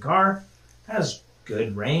 good-looking car, has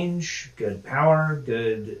good range, good power,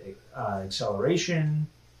 good acceleration.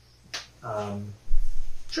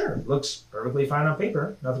 Sure, looks perfectly fine on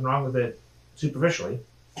paper. Nothing wrong with it superficially.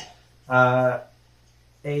 A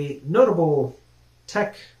notable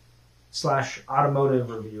tech/automotive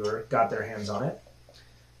reviewer got their hands on it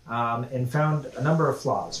and found a number of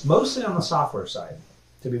flaws, mostly on the software side,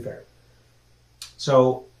 to be fair.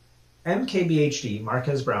 So MKBHD,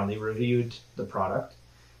 Marquez Brownlee, reviewed the product,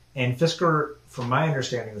 and Fisker, from my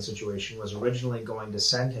understanding of the situation, was originally going to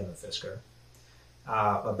send him a Fisker,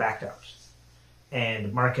 but backed out.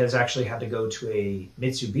 And Marquez actually had to go to a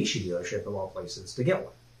Mitsubishi dealership, of all places, to get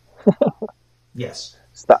one. Yes.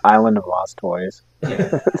 It's the island of lost toys.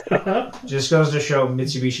 Yeah. Just goes to show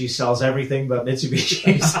Mitsubishi sells everything but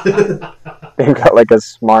Mitsubishis. They've got like a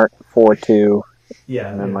smart 4.2 Yeah.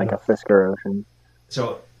 and then like a Fisker Ocean.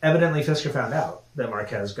 So evidently Fisker found out that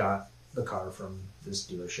Marquez got the car from this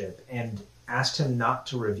dealership and asked him not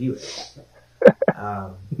to review it.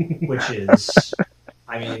 Which is...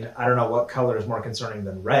 I mean, I don't know what color is more concerning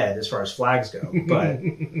than red as far as flags go, but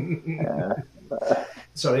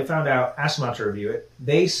so they found out, asked him not to review it.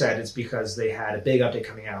 They said it's because they had a big update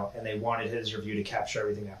coming out and they wanted his review to capture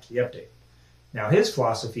everything after the update. Now, his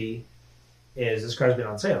philosophy is this car's been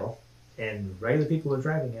on sale and regular people are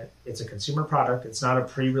driving it. It's a consumer product. It's not a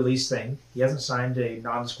pre-release thing. He hasn't signed a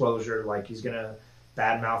non-disclosure like he's going to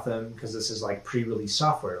badmouth them because this is like pre-release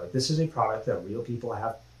software. Like, this is a product that real people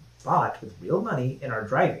have bought with real money and are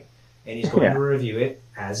driving, and he's going to review it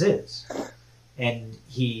as is. And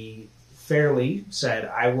he fairly said,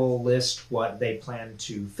 I will list what they plan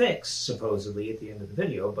to fix, supposedly, at the end of the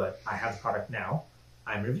video, but I have the product now.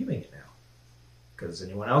 I'm reviewing it now. Because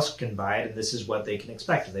anyone else can buy it, and this is what they can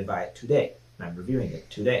expect if they buy it today. And I'm reviewing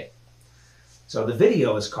it today. So the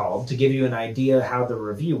video is called, to give you an idea how the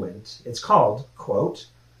review went, it's called, quote,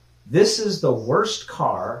 "This is the worst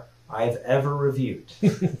car I've ever reviewed."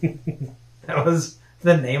 That was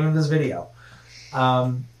the name of this video.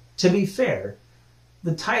 To be fair,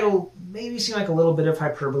 the title maybe seemed like a little bit of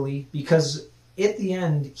hyperbole because at the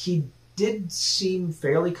end, he did seem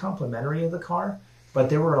fairly complimentary of the car, but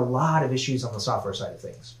there were a lot of issues on the software side of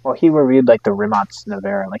things. Well, he reviewed like the Rimac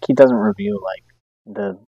Nevera. Like, he doesn't review like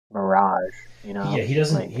the Mirage, you know? Yeah, he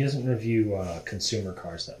doesn't review consumer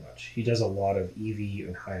cars that much. He does a lot of EV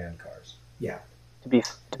and high-end cars. Yeah.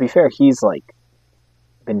 To be fair, he's like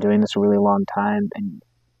been doing this a really long time, and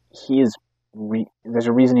he is. There's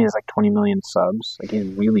a reason he has like 20 million subs. Like, he's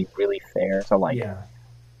really, really fair. So like,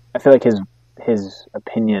 I feel like his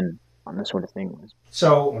opinion on this sort of thing was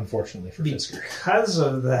So Unfortunately for Fisker. because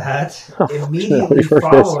of that, Unfortunately immediately for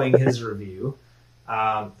following his review,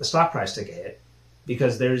 the stock price took a hit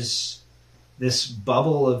because there's this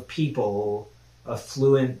bubble of people,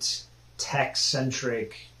 affluent,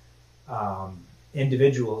 tech-centric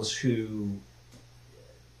individuals who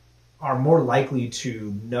are more likely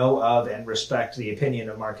to know of and respect the opinion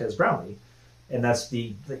of Marquez Brownlee. And that's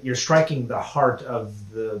you're striking the heart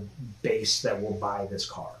of the base that will buy this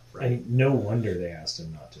car, right? And no wonder they asked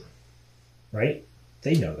him not to. Right?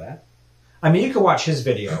 They know that. I mean, you can watch his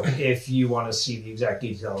video if you want to see the exact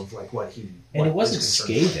detail of like what he. And what it wasn't his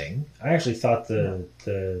concern was. scathing. I actually thought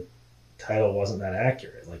the title wasn't that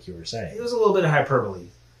accurate, like you were saying. It was a little bit of hyperbole,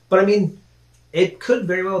 but I mean, it could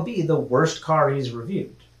very well be the worst car he's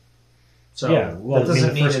reviewed. So yeah, well, that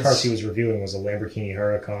doesn't the first mean car it's, he was reviewing was a Lamborghini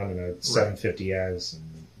Huracan and a 750S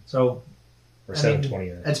so. or I mean,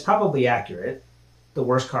 720S. it's probably accurate. The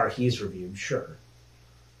worst car he's reviewed, sure.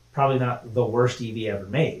 Probably not the worst EV ever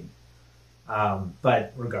made.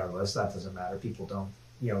 But regardless, that doesn't matter. People don't,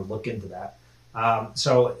 look into that.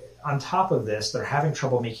 So on top of this, they're having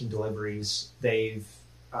trouble making deliveries. They've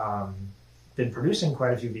been producing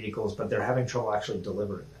quite a few vehicles, but they're having trouble actually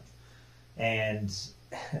delivering them. And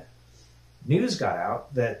news got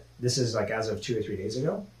out that this is like as of 2 or 3 days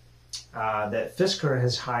ago, that Fisker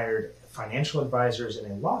has hired financial advisors in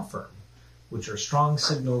a law firm, which are strong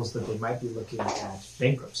signals that they might be looking at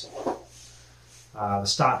bankruptcy. The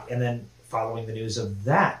stock, and then following the news of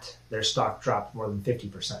that, their stock dropped more than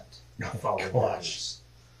 50%. Following that news.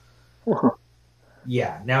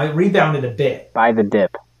 Yeah, now it rebounded a bit. by the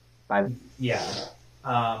dip. Yeah.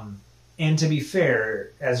 And to be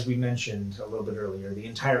fair, as we mentioned a little bit earlier, the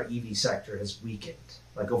entire EV sector has weakened,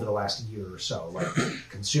 like over the last year or so. Like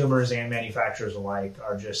consumers and manufacturers alike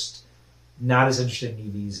are just not as interested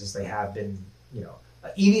in EVs as they have been.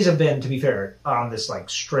 EVs have been, to be fair, on this like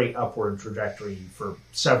straight upward trajectory for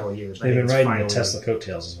several years. They've been riding the Tesla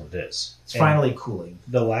coattails is what it is. It's finally cooling.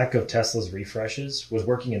 The lack of Tesla's refreshes was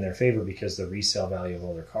working in their favor because the resale value of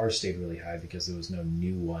all their cars stayed really high because there was no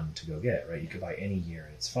new one to go get, right? You could buy any year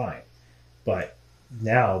and it's fine. But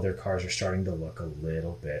now their cars are starting to look a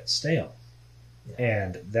little bit stale. Yeah.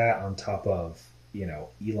 And that on top of,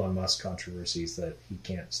 Elon Musk controversies that he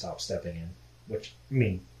can't stop stepping in, which, I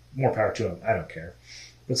mean, more power to him. I don't care.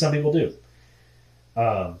 But some people do.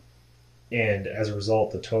 And as a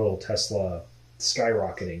result, the total Tesla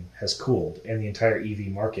skyrocketing has cooled, and the entire EV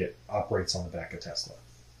market operates on the back of Tesla.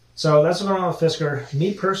 So that's what's going on with Fisker.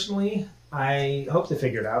 Me personally, I hope they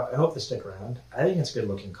figure it out. I hope they stick around. I think it's a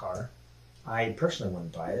good-looking car. I personally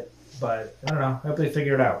wouldn't buy it, but I don't know. I hope they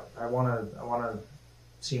figure it out. I want to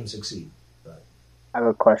see them succeed. But I have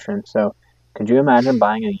a question. So, could you imagine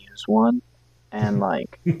buying a used one, and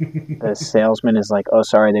like the salesman is like, "Oh,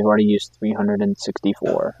 sorry, they've already used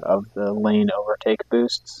 364 of the lane overtake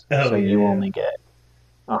boosts, so you only get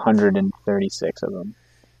 136 of them."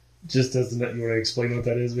 Just doesn't you want to explain what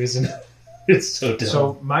that is, Mason? It's so dumb.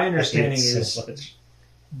 So my understanding is so much.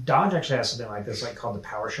 Dodge actually has something like this, like called the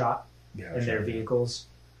Power Shot in their vehicles,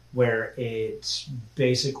 where it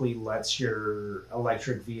basically lets your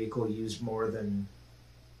electric vehicle use more than.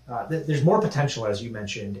 There's more potential, as you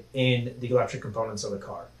mentioned, in the electric components of the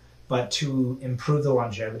car. But to improve the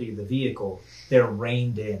longevity of the vehicle, they're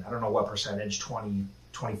reined in. I don't know what percentage, 20,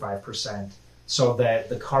 25%, so that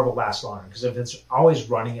the car will last longer. Because if it's always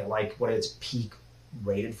running at like what it's peak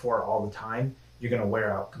rated for all the time, you're going to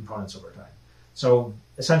wear out components over time. So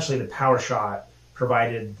essentially the Power Shot,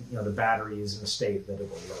 provided the battery is in a state that it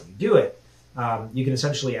will let you do it, you can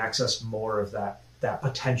essentially access more of that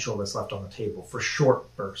potential that's left on the table for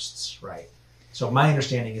short bursts, right? So my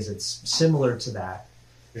understanding is it's similar to that.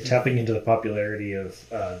 You're tapping into the popularity of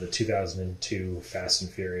the 2002 Fast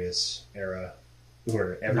and Furious era,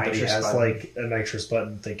 where everybody has like a nitrous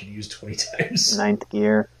button they can use 20 times. Ninth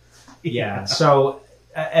gear. Yeah. So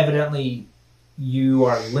evidently, you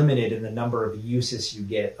are limited in the number of uses you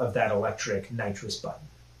get of that electric nitrous button.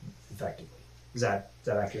 Effectively, is that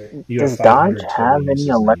accurate? Does Dodge have any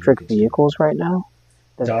electric vehicles right now?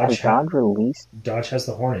 Has Dodge released? Dodge has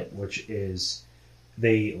the Hornet, which is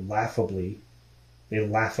they laughably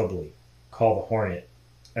call the Hornet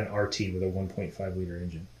an RT with a 1.5 liter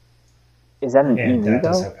engine. Is that an and EV that though?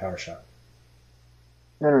 does have Power Shot.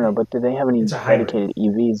 No. But do they have any dedicated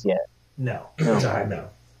EVs yet? No, it's a hybrid. No.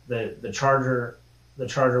 The Charger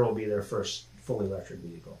will be their first fully electric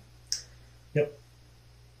vehicle. Yep.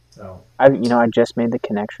 So I just made the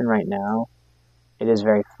connection right now. It is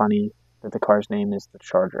very funny that the car's name is the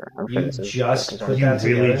Charger. I'm sure You this is just like, put You that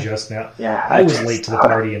really together? just now? yeah. I was late to the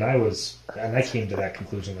party, and I came to that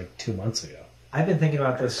conclusion like 2 months ago. I've been thinking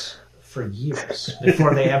about this for years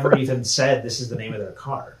before they ever even said this is the name of their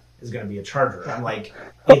car is going to be a Charger. I'm like,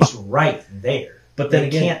 it's right there. But then they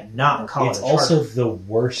again, can't not call it's it a Charger. also the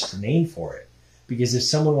worst name for it. Because if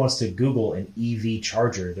someone wants to Google an EV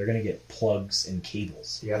charger, they're going to get plugs and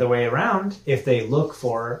cables. The other way around, if they look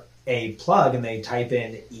for a plug and they type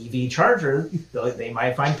in EV charger, they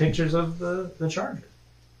might find pictures of the charger.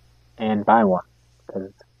 And buy one.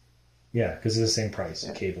 'Cause Yeah, because it's the same price,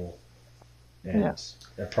 Yeah. cable, and Yeah.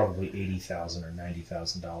 they're probably $80,000 or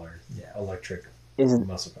 $90,000 Yeah. electric Is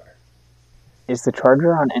muscle car. is the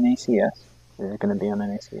Charger on NACS? Is it going to be on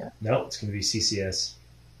NACS? No, it's going to be CCS.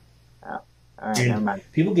 All right, Dude. never mind.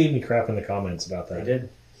 People gave me crap in the comments about that. They did.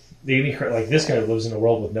 They gave me crap, like, this guy lives in a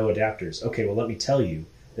world with no adapters. Okay, well, let me tell you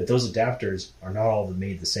that those adapters are not all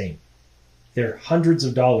made the same. They're hundreds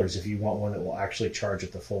of dollars if you want one that will actually charge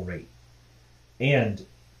at the full rate. And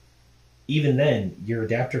even then, your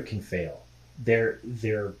adapter can fail. They're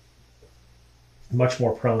much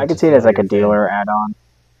more prone I could to see it as like a failure than- dealer add-on.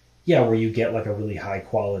 Yeah, where you get like a really high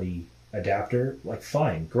quality adapter, like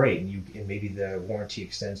fine, great, and maybe the warranty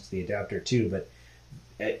extends to the adapter too. But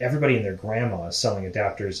everybody and their grandma is selling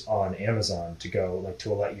adapters on Amazon to go like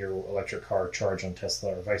to let your electric car charge on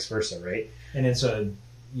Tesla or vice versa, right? And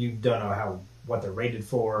you don't know what they're rated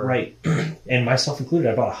for. Right. And myself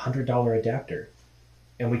included, I bought $100 adapter,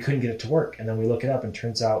 and we couldn't get it to work. And then we look it up, and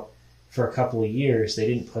turns out for a couple of years they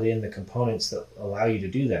didn't put in the components that allow you to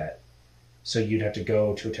do that. So you'd have to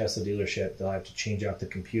go to a Tesla dealership. They'll have to change out the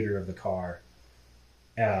computer of the car,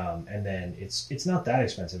 and then it's not that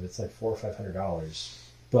expensive. It's like $400 or $500,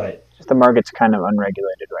 but Just the market's kind of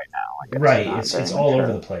unregulated right now. Like right, not it's very all mature.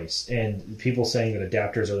 over the place. And people saying that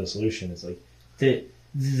adapters are the solution. It's like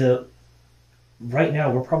the right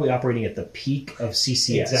now we're probably operating at the peak of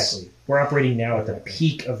CCS. Exactly. We're operating now at the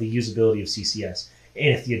peak of the usability of CCS. And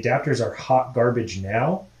if the adapters are hot garbage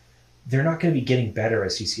now, they're not going to be getting better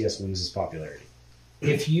as CCS loses popularity.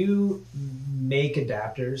 If you make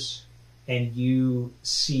adapters and you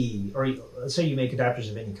see, or let's say you make adapters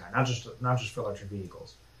of any kind, not just for electric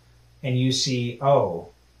vehicles, and you see, oh,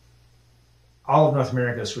 all of North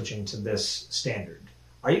America is switching to this standard,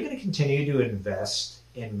 are you going to continue to invest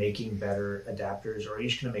in making better adapters, or are you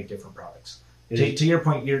just going to make different products? To your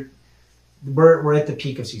point, we're at the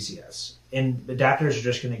peak of CCS, and adapters are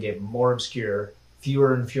just going to get more obscure.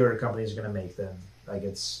 Fewer and fewer companies are going to make them.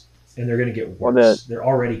 And they're going to get worse. Well, they're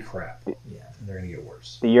already crap. Yeah. And they're going to get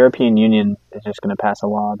worse. The European Union is just going to pass a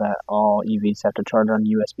law that all EVs have to charge on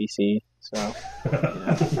USB-C. So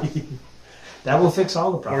That will fix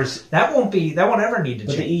all the problems. That won't ever need to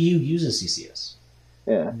But change. the EU uses CCS.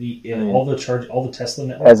 yeah, All the Tesla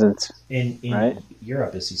network peasants. in right?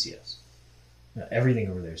 Europe is CCS. Everything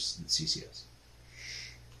over there is CCS.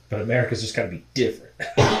 But America's just got to be different.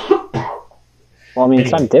 Well, I mean,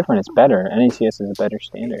 it's Anyway. not different. It's better. NACS is a better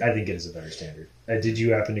standard. I think it is a better standard. Did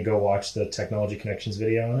you happen to go watch the Technology Connections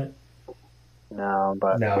video on it? No,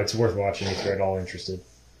 but No, it's worth watching if you're at all interested.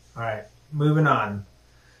 All right, moving on.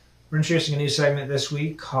 We're introducing a new segment this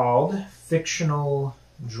week called Fictional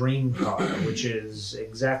Dream Car, which is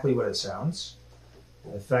exactly what it sounds.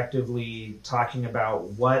 Effectively talking about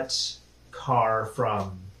what car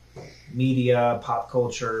from media, pop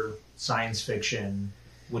culture, science fiction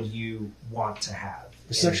would you want to have?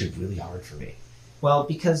 This is actually really hard for me. Well,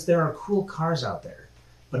 because there are cool cars out there.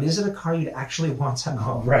 But is it a car you'd actually want to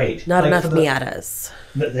own? Right. Not Like enough for the- Miatas.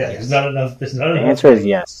 There's not enough. There's not the enough. answer is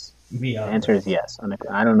yes. Me The on. answer is yes.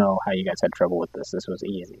 I don't know how you guys had trouble with this. This was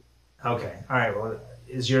easy. Okay. All right. Well,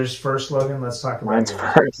 is yours first, Logan? Let's talk about Mine's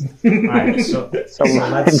yours. first. All right. So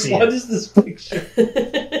let's see What it. is this picture?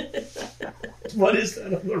 What is that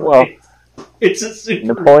on the Well, right? It's a super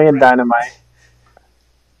Napoleon Dynamite.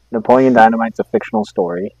 Napoleon Dynamite's a fictional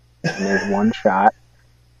story, and there's one shot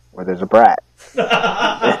where there's a brat.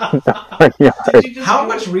 How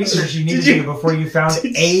much research you need to do before you found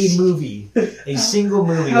a movie, a single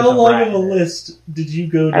movie? How with a long brat of a in it? list did you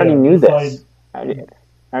go down? I already knew to this.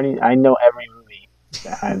 I know every movie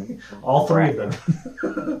that had All three of brat.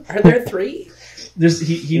 them. Are there three?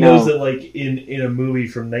 He No. knows that like in a movie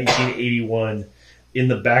from 1981, in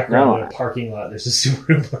the background No. of a parking lot, there's a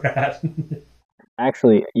Subaru Brat.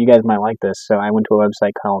 Actually, you guys might like this. So I went to a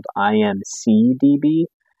website called IMCDB,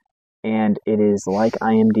 and it is like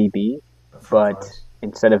IMDb, but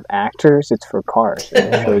instead of actors, it's for cars.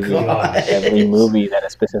 And it shows you God. every movie that a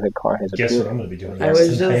specific car has Guess what appeared I'm in. going to be doing? I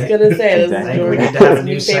was just gonna say this I Exactly. is think we need Jordan's to have a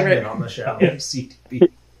new new segment favorite. on the show. MCTV.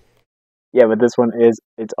 Yeah, but this one is,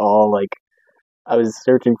 it's all like I was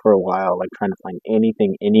searching for a while, like trying to find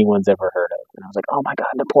anything anyone's ever heard of, and I was like, "Oh my god,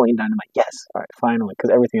 Napoleon Dynamite! Yes, all right, finally!" Because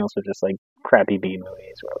everything else was just like crappy B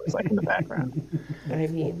movies where it was like in the background. I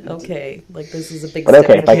mean, okay, like this is a big But step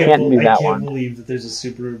okay, if for I you. can't do I that can't one, believe that there's a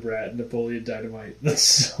Subaru Brat Napoleon Dynamite. That's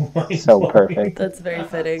so so perfect, That's very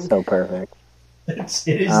fitting. so perfect. It's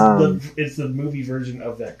the movie version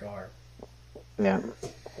of that car. Yeah.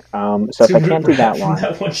 So if I can't do that one,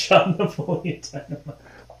 That one shot Napoleon Dynamite.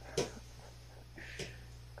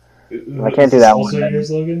 if I can't do that one, Also then, your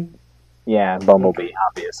slogan? yeah, Bumblebee,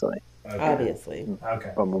 obviously. Okay. Obviously.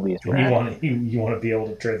 Okay. Bumblebee is And rad. you want to be able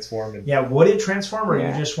to transform and Yeah, would it transform, or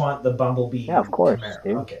Yeah. you just want the Bumblebee? Yeah, of course, Camaro?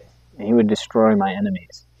 dude. Okay. And he would destroy my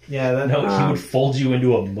enemies. Yeah, that, no, he Um, would fold you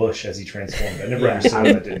into a mush as he transformed. I never Yeah. understood how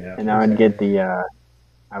that didn't happen. And I would get the,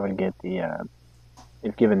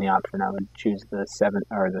 if given the option, I would choose the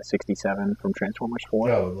 67 from Transformers 4.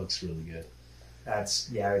 Oh, it looks really good. I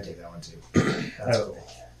would take that one too. That's Oh. cool.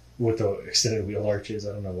 With the extended wheel arches,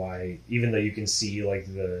 I don't know why. Even though you can see like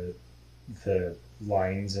the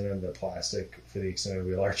lines in the plastic for the extended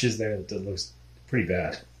wheel arches there, it looks pretty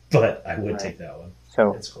bad. But I would Right. take that one.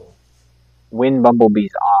 So It's cool. when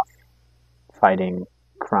Bumblebee's off fighting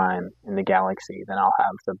crime in the galaxy, then I'll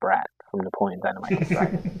have the Brat from Napoleon Dynamite.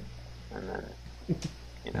 Right? And then,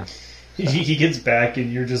 you know. He gets back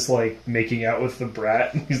and you're just like making out with the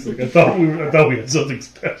Brat. And he's like, I thought we had something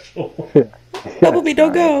special. Bumblebee,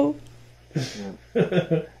 don't All go.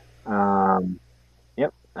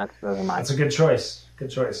 Yep, those are mine. That's a good choice. Good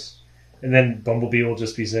choice. And then Bumblebee will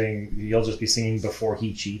just be you'll just be singing Before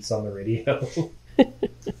He Cheats on the radio.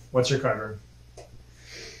 What's your card?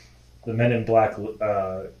 The Men in Black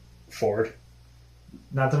Ford.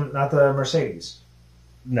 Not the Mercedes.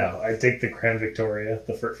 No, I take the Grand Victoria,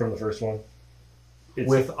 from the first one.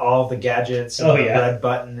 With all the gadgets and the red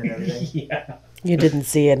button and everything. Yeah. You didn't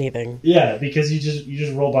see anything. Yeah, because you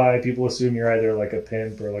just roll by, people assume you're either like a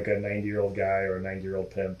pimp or like a 90-year-old guy or a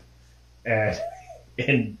 90-year-old pimp.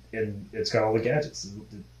 And it's got all the gadgets.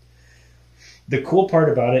 The cool part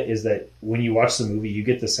about it is that when you watch the movie, you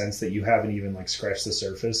get the sense that you haven't even like scratched the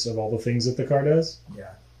surface of all the things that the car does. Yeah.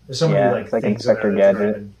 There's so many it's like things that Inspector are that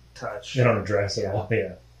Gadget. and touch. They don't address at Yeah. all.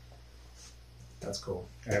 Yeah. That's cool.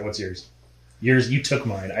 All right, what's yours? You took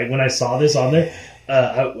mine. When I saw this on there,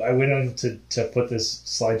 I went on to put this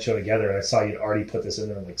slideshow together, and I saw you'd already put this in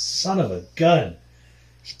there. I'm like, son of a gun!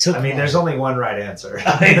 He took. I mean, mine. there's only one right answer.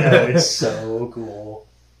 I know, it's so cool.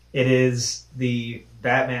 It is the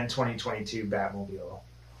Batman 2022 Batmobile,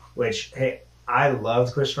 which, hey, I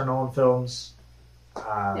loved Christopher Nolan films.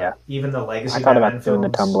 Yeah. Even the Legacy I thought Batman about doing the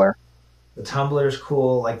films. Tumbler. The Tumbler's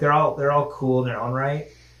cool. Like they're all cool in their own right.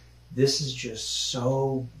 This is just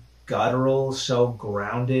so guttural, so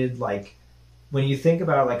grounded. Like when you think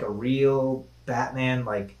about like a real Batman,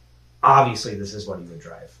 like obviously this is what he would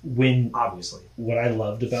drive. Obviously. What I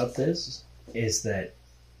loved about this is that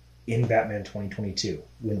in Batman 2022,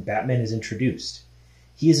 when Batman is introduced,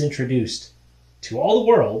 he is introduced to all the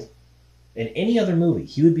world. In any other movie,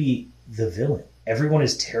 he would be the villain. Everyone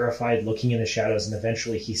is terrified, looking in the shadows, and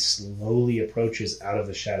eventually he slowly approaches out of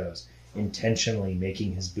the shadows, intentionally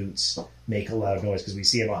making his boots make a loud noise, because we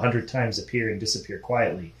see him 100 times appear and disappear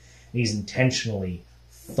quietly, and he's intentionally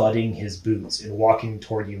thudding his boots and walking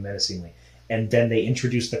toward you menacingly. And then they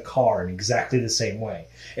introduce the car in exactly the same way.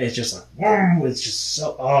 And it's just like, whoa, it's just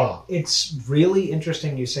so, oh. It's really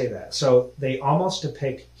interesting you say that. So they almost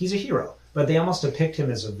depict, he's a hero, but they almost depict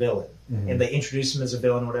him as a villain. Mm-hmm. And they introduce him as a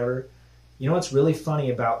villain, whatever. You know what's really funny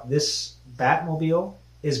about this Batmobile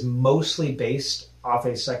is mostly based off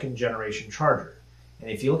a second generation Charger. And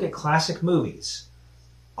if you look at classic movies,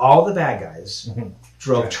 all the bad guys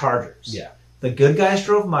drove Chargers. Yeah. The good guys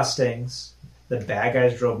drove Mustangs. The bad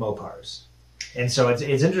guys drove Mopars. And so it's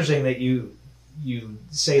interesting that you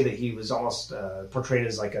say that he was almost portrayed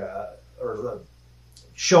as like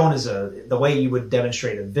shown as the way you would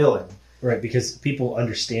demonstrate a villain. Right, because people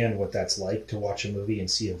understand what that's like to watch a movie and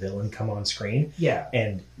see a villain come on screen. Yeah.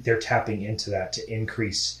 And they're tapping into that to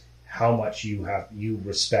increase how much you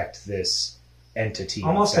respect this entity.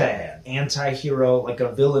 Almost Batman. an anti-hero, like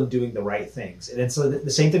a villain doing the right things. And it's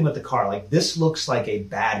the same thing with the car. Like this looks like a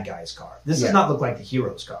bad guy's car. This does not look like the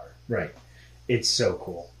hero's car. Right. It's so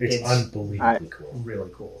cool. It's unbelievably cool.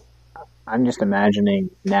 Really cool. I'm just imagining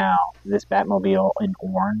now this Batmobile in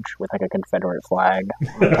orange with like a Confederate flag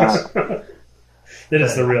on top. That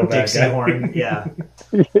is the real bad Dixie guy. horn, yeah.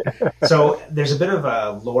 So there's a bit of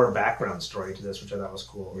a lore background story to this, which I thought was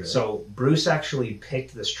cool. Really? So Bruce actually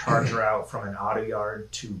picked this Charger out from an auto yard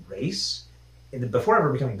to race before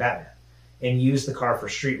ever becoming Batman. and used the car for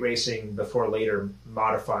street racing before later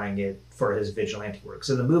modifying it for his vigilante work.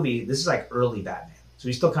 So in the movie, this is like early Batman. So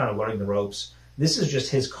he's still kind of learning the ropes. This is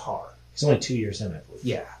just his car. He's only 2 years in, I believe.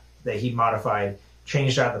 Yeah, that he modified,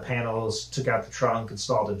 changed out the panels, took out the trunk,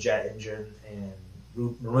 installed a jet engine, and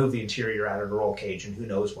removed the interior, added a roll cage, and who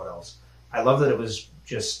knows what else. I love that it was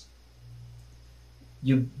just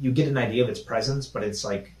you get an idea of its presence, but it's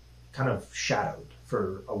like kind of shadowed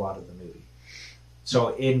for a lot of the movie.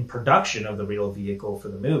 So in production of the real vehicle for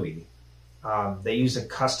the movie, they used a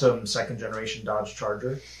custom second generation Dodge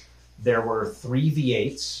Charger. There were 3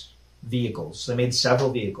 V8s vehicles. They made several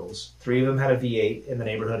vehicles. 3 of them had a V8 in the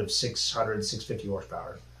neighborhood of 600, 650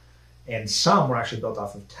 horsepower. And some were actually built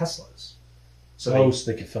off of Teslas. So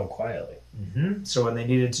they could film quietly. Mm-hmm. So when they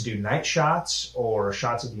needed to do night shots or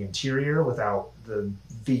shots of the interior without the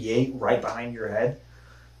V8 right behind your head,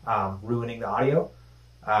 ruining the audio,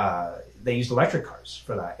 they used electric cars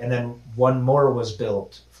for that. And then one more was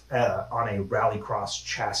built on a rallycross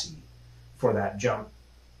chassis for that jump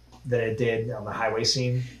that it did on the highway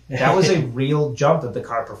scene. That was a real jump that the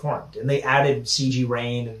car performed. And they added CG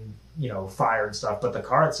rain and fire and stuff, but the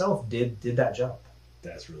car itself did that jump.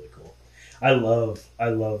 That's really cool. I love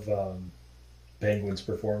Penguin's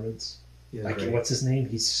performance. What's his name?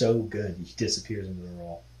 He's so good. He disappears into the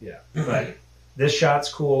role. Yeah. But this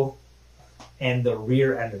shot's cool, and the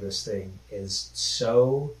rear end of this thing is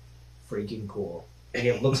so freaking cool. And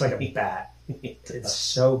it looks like a bat. It's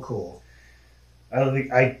so cool.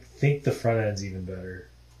 I think the front end's even better.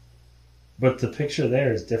 But the picture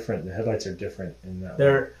there is different. The headlights are different in that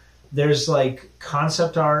one. There's like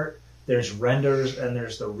concept art, there's renders, and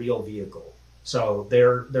there's the real vehicle. So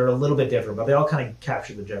they're a little bit different, but they all kind of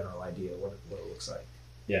capture the general idea of what it looks like.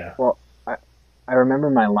 Yeah. Well, I remember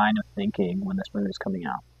my line of thinking when this movie was coming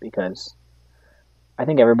out, because I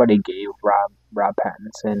think everybody gave Rob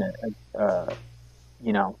Pattinson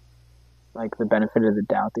like the benefit of the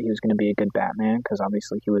doubt that he was going to be a good Batman, because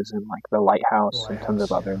obviously he was in like The Lighthouse and tons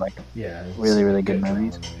of other really, really good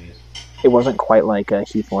movies. It wasn't quite like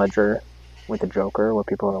Heath Ledger with the Joker, where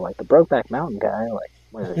people are like, the Brokeback Mountain guy, like,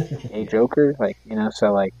 what is it, a Joker? Like,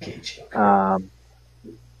 so like,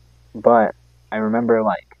 but I remember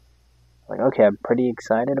like, okay, I'm pretty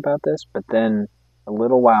excited about this, but then a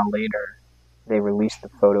little while later, they released the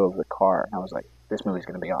photo of the car, and I was like, this movie's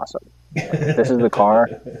going to be awesome. Like, this is the car.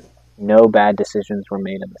 No bad decisions were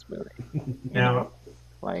made in this movie. Now,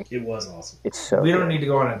 like, it was awesome. It's so we don't good. need to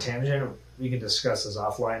go on a tangent. We can discuss this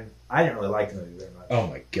offline. I didn't really like the movie very much. Oh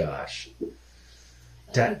my gosh.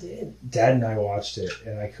 Dad and I watched it,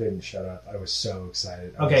 and I couldn't shut up. I was so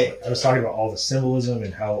excited. Okay. I was talking about all the symbolism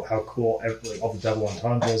and how cool all the double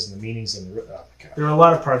entendres and the meanings and oh my god. There were a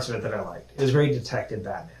lot of parts of it that I liked. It was very Detective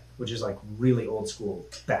Batman, which is like really old school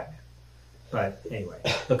Batman. But anyway,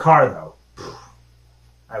 the car though,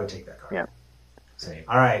 I would take that car. Yeah. Same.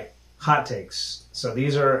 All right, hot takes. So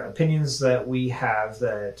these are opinions that we have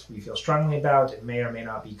that we feel strongly about. It may or may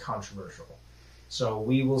not be controversial. So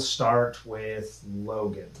we will start with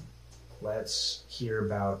Logan. Let's hear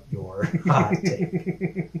about your hot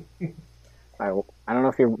take. I don't know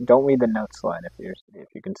if you don't read the note slide if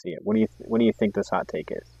you can see it. What do you think this hot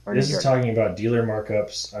take is? Or This is talking about dealer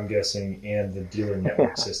markups, I'm guessing, and the dealer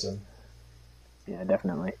network system. Yeah,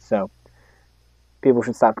 definitely. So people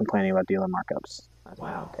should stop complaining about dealer markups. That's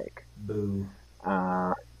my hot take. Boo.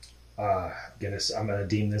 I'm gonna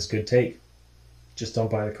deem this good take. Just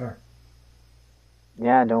don't buy the car.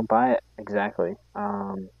 Yeah, don't buy it. Exactly.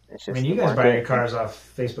 It's just. I mean, you guys buy your cars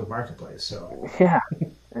off Facebook Marketplace, so Yeah,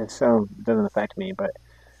 and so it doesn't affect me, but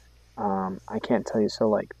I can't tell you. So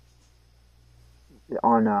like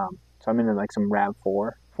on so I'm in like some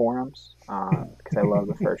Rav4 forums because I love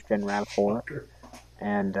the first gen Rav4,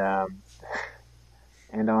 and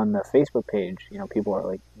on the Facebook page, people are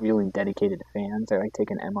like really dedicated fans. They're like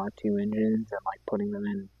taking MR2 engines and like putting them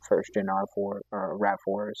in first gen R4 or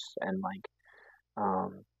Rav4s and like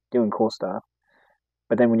doing cool stuff.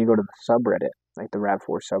 But then when you go to the subreddit, like the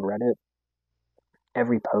Rav4 subreddit,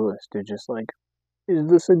 every post is just like, is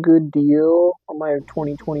this a good deal on my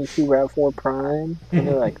 2022 RAV4 Prime? And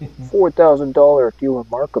they're like, $4,000 dealer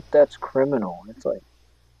markup, that's criminal. And it's like,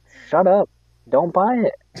 shut up. Don't buy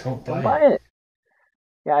it. Don't buy it.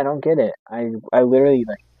 Yeah, I don't get it. I literally,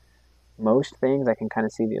 like, most things I can kind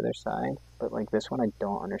of see the other side, but like this one I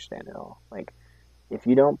don't understand at all. Like, if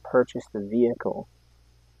you don't purchase the vehicle,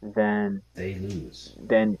 then they lose.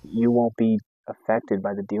 Then you won't be affected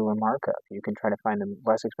by the dealer markup. You can try to find a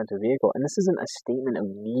less expensive vehicle. And this isn't a statement of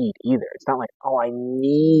need either. It's not like, oh, I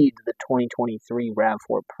need the 2023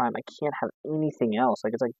 RAV4 Prime. I can't have anything else.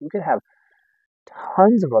 Like, it's like you could have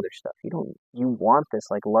tons of other stuff. You want this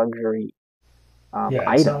like luxury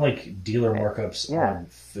Yeah, it's item. not like dealer markups Yeah. on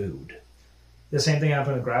food. The same thing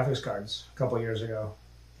happened with graphics cards a couple years ago.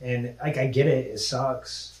 And like I get it, it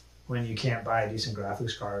sucks when you can't buy a decent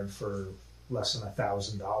graphics card for less than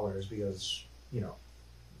 $1,000 because,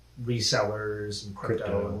 resellers and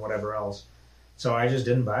crypto and whatever else. So I just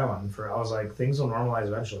didn't buy one I was like, things will normalize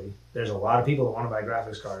eventually. There's a lot of people that want to buy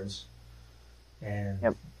graphics cards. And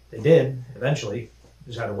they did eventually.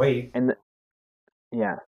 Just had to wait. And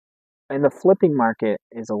and the flipping market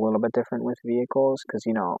is a little bit different with vehicles because,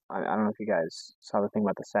 I don't know if you guys saw the thing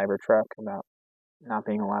about the Cybertruck about not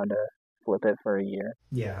being allowed to flip it for a year.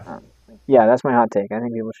 Yeah. Yeah, that's my hot take. I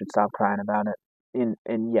think people should stop crying about it. And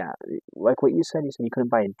yeah, like what you said you couldn't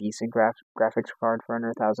buy a decent graphics card for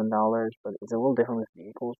under $1,000, but it's a little different with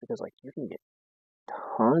vehicles because like you can get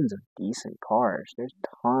tons of decent cars. There's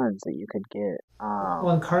tons that you could get. Well,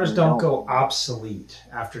 and cars don't go obsolete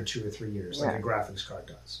after 2 or 3 years like a graphics card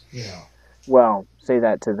does. Well, say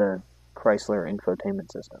that to the Chrysler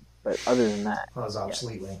infotainment system, but other than that, Well, it was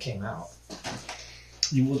obsolete when it came out.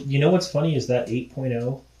 You know what's funny is that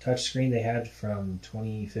 8.0 touchscreen they had from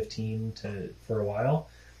 2015 for a while.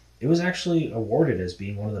 It was actually awarded as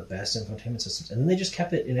being one of the best infotainment systems, and then they just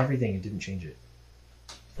kept it in everything and didn't change it.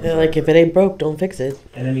 Yeah, like if it ain't broke, don't fix it.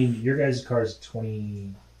 And I mean, your guys' car is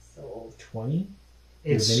 2020.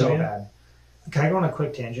 It's so bad. Can I go on a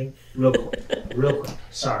quick tangent? Real quick.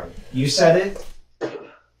 Sorry. You said it.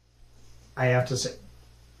 I have to say.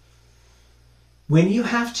 When you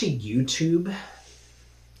have to YouTube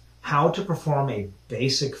how to perform a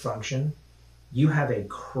basic function, you have a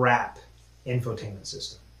crap infotainment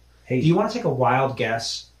system. Hey, do you want to take a wild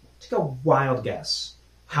guess? Take a wild guess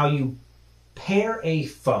how you pair a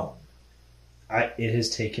phone. It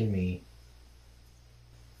has taken me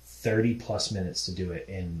 30 plus minutes to do it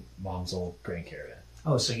in Mom's old Grand Caravan.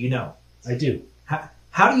 Oh, so you know. I do.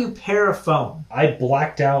 How do you pair a phone? I've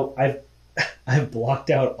blocked out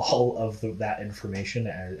all of that information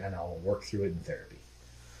and I'll work through it in therapy.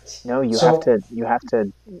 No, you have to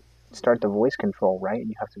start the voice control, right? And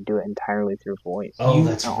you have to do it entirely through voice. Oh,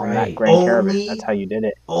 that's on right. That Grand Caravan, that's how you did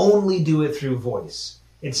it. Only do it through voice.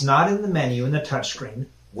 It's not in the menu in the touchscreen,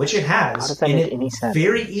 which it has. How does that make any sense?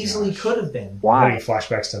 Very easily could have been. Why? I'm having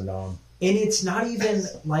flashbacks to Nom. And it's not even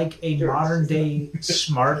like a modern day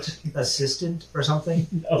smart assistant or something.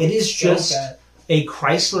 No, it is just bad. a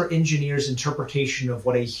Chrysler engineer's interpretation of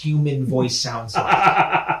what a human voice sounds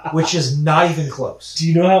like, which is not even close. Do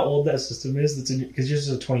you know how old that system is? That's because yours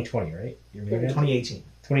is a 2020, right? Your minivan? 2018.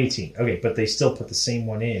 2018. Okay, but they still put the same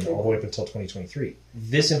one in all the way up until 2023.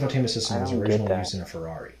 This infotainment system was originally used in a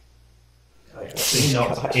Ferrari. Oh, yeah. So you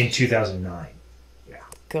know In 2009. Yeah.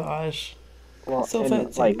 Gosh. Well, So and,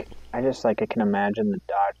 fancy. I can imagine the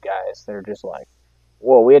Dodge guys. They're just like,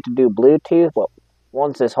 well, we have to do Bluetooth. Well,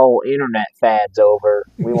 once this whole internet fad's over,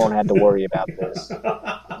 we won't have to worry about this.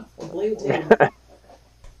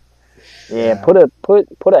 Yeah, put a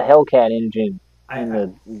Hellcat engine in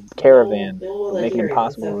the Caravan, make it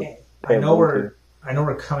impossible to pay Bluetooth. I know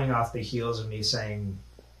we're coming off the heels of me saying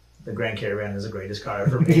the Grand Caravan is the greatest car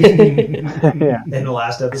ever made Yeah, in the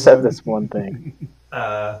last episode. except this one thing.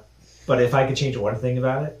 But if I could change one thing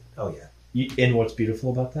about it, oh yeah. And what's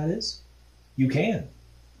beautiful about that is you can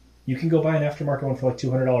go buy an aftermarket one for like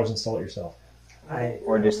 $200 and install it yourself.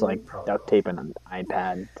 Or just like duct taping an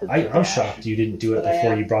iPad to the I'm dash. shocked you didn't do it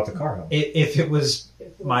before you brought the car home. If it was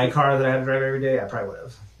my car that I had to drive every day, I probably would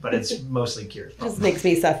have. But it's mostly Kira's problem. Just makes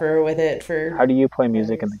me suffer with it for. How do you play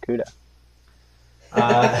music in the CUDA?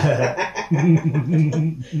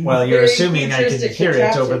 Well, you're Very assuming I can futuristic hear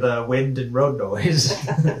it contraption. over the wind and road noise.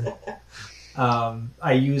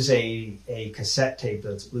 I use a cassette tape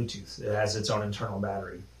that's Bluetooth. It has its own internal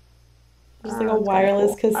battery. Just like a That's kinda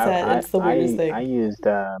wireless cool. cassette. It's the weirdest thing. I used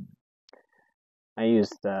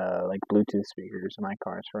like Bluetooth speakers in my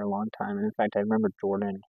cars for a long time, and in fact, I remember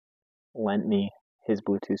Jordan lent me his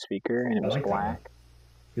Bluetooth speaker, and it I was like that one. black.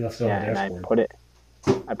 You left it on Yeah, the and dashboard.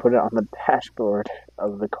 I put it on the dashboard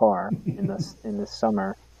of the car in the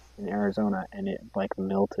summer in Arizona, and it like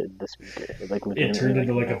melted the speaker. It like It legitimately, turned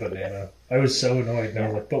into like a melted it. banana. I was so annoyed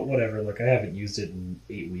now, like, but whatever. Like, I haven't used it in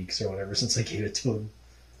 8 weeks or whatever since I gave it to him.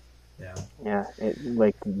 Yeah. Yeah, it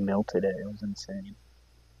like melted it. It was insane.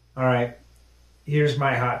 All right. Here's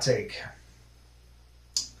my hot take.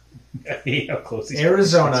 I hate how close these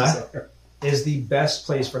Arizona places are. is the best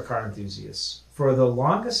place for car enthusiasts. For the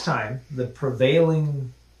longest time, the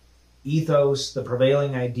prevailing ethos, the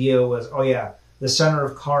prevailing idea was, oh yeah, the center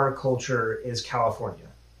of car culture is California.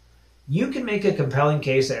 You can make a compelling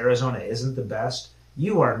case that Arizona isn't the best.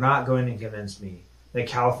 You are not going to convince me that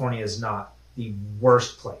California is not the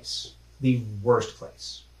worst place. The worst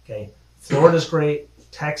place. Okay? Florida's great.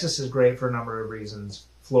 Texas is great for a number of reasons.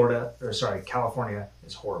 California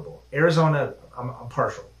is horrible. Arizona, I'm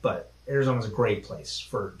partial, but Arizona's a great place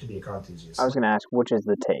to be a car enthusiast. I was going to ask, which is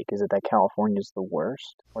the take? Is it that California's the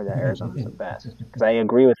worst or that Arizona's the best? Because I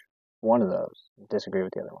agree with one of those, disagree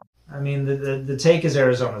with the other one. I mean, the take is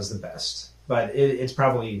Arizona's the best, but it's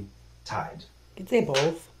probably tied. You'd say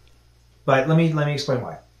both. But let me explain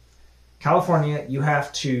why. California, you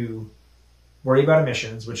have to worry about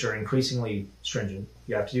emissions, which are increasingly stringent.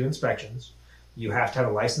 You have to do inspections. You have to have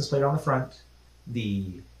a license plate on the front.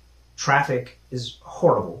 The traffic is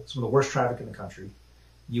horrible. Some of the worst traffic in the country.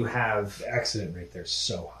 You have... The accident rate there is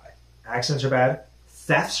so high. Accidents are bad.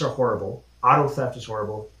 Thefts are horrible. Auto theft is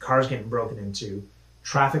horrible. Cars getting broken into.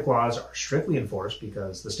 Traffic laws are strictly enforced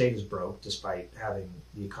because the state is broke despite having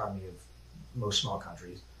the economy of most small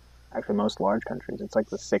countries. Actually, most large countries. It's like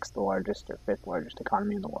the 6th largest or 5th largest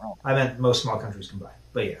economy in the world. I meant most small countries combined,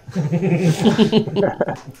 but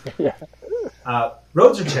Yeah.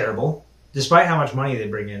 Roads are terrible. Despite how much money they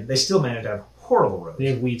bring in, they still manage to have horrible roads. They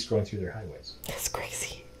have weeds growing through their highways. That's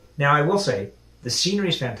crazy. Now, I will say, the scenery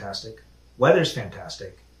is fantastic. Weather's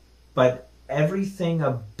fantastic. But everything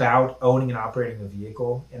about owning and operating a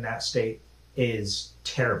vehicle in that state is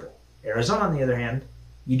terrible. Arizona, on the other hand,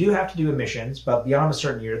 you do have to do emissions, but beyond a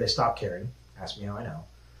certain year, they stop caring. Ask me how I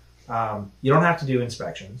know. You don't have to do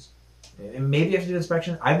inspections. And maybe you have to do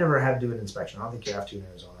inspections. I've never had to do an inspection. I don't think you have to in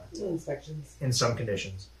Arizona. No inspections. In some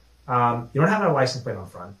conditions. You don't have a license plate on the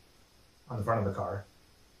front of the car.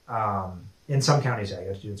 In some counties, yeah, you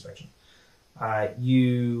have to do inspection.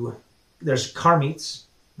 There's car meets.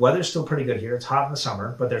 Weather's still pretty good here. It's hot in the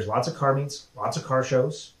summer, but there's lots of car meets, lots of car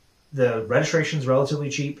shows. The registration's relatively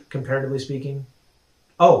cheap, comparatively speaking.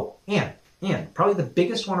 Oh, and probably the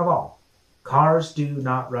biggest one of all, cars do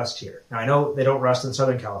not rust here. Now, I know they don't rust in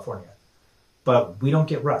Southern California, but we don't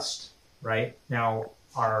get rust, right? Now,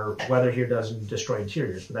 our weather here doesn't destroy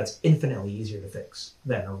interiors, but that's infinitely easier to fix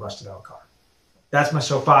than a rusted out car. That's my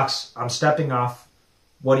soapbox. I'm stepping off.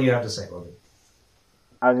 What do you have to say, Logan?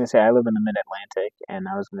 I was going to say, I live in the mid-Atlantic, and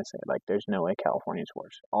I was going to say, like, there's no way California's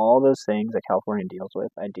worse. All those things that California deals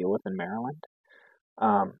with, I deal with in Maryland.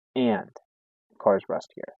 And cars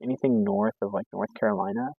rust here. Anything north of, like, North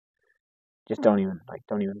Carolina, just don't even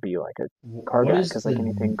be, like, a car guy, because, like,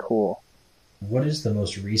 anything cool. What is the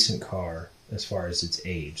most recent car, as far as its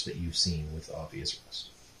age, that you've seen with obvious rust?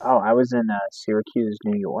 Oh, I was in Syracuse,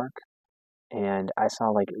 New York, and I saw,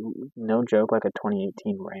 like, no joke, like a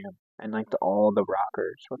 2018 Ram. And, like, all the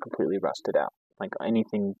rockers were completely rusted out. Like,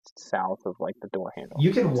 anything south of, like, the door handle.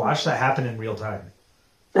 You can watch that happen in real time.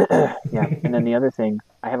 Yeah, and then the other thing,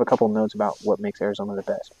 I have a couple notes about what makes Arizona the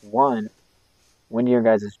best. One, when do your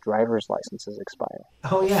guys' driver's licenses expire?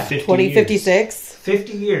 Oh, yeah. 2056?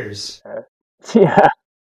 50 years. Yeah,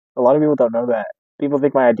 a lot of people don't know that. People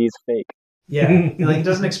think my ID is fake. Yeah, like, it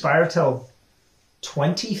doesn't expire till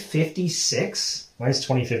 2056? Mine's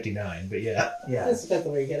 2059, but yeah. Yeah. That's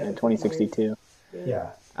where you get it. 2062.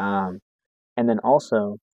 Yeah. And then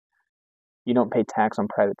also, you don't pay tax on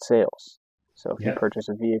private sales. So if you purchase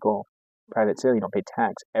a vehicle, private sale, you don't pay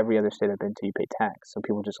tax. Every other state I've been to, you pay tax. So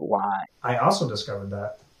people just lie. I also discovered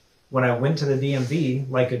that when I went to the DMV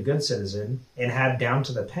like a good citizen and had down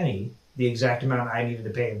to the penny the exact amount I needed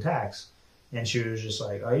to pay in tax. And she was just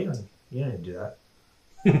like, oh, you didn't do that.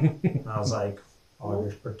 And I was like, I'll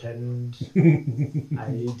just pretend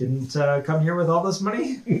I didn't come here with all this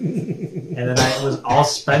money. And then it was all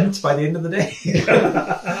spent by the end of the day.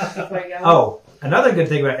 Oh, another good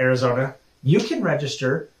thing about Arizona, you can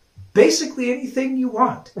register basically anything you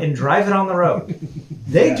want and drive it on the road.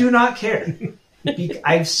 They do not care.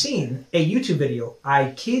 I've seen a YouTube video,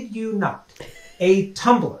 I kid you not, a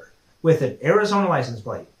tumbler with an Arizona license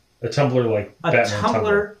plate. A tumbler like Batman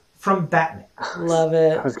tumbler from Batman. Love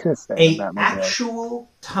it. I was going to say an actual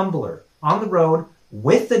tumbler on the road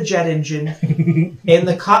with the jet engine, and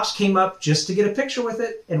the cops came up just to get a picture with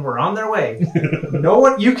it, and were on their way. No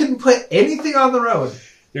one, you can put anything on the road.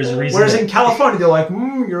 There's a reason. Whereas in California, they're like,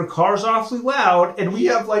 your car's awfully loud, and we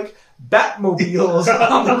have like Batmobiles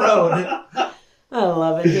on the road. I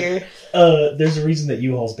love it here. There's a reason that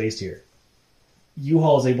U-Haul's based here.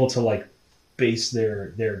 U-Haul is able to like base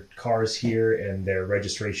their cars here and their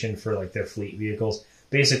registration for like their fleet vehicles.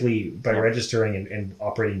 Basically, by registering and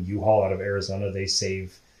operating U-Haul out of Arizona, they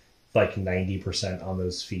save like 90% on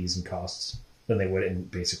those fees and costs than they would in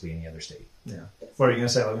basically any other state. Yeah. What are you going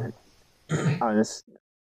to say, Logan? This,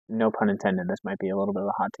 no pun intended, this might be a little bit of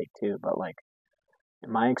a hot take too, but like,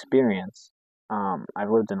 in my experience, I've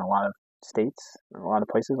lived in a lot of states, a lot of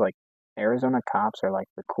places, like Arizona cops are like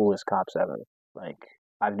the coolest cops ever. Like,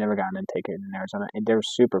 I've never gotten a ticket in Arizona. And they're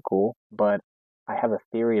super cool, but I have a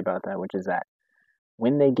theory about that, which is that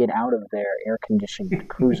when they get out of their air-conditioned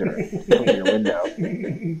cruiser from your window,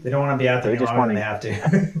 They don't want to be out there They just longer than wanna- they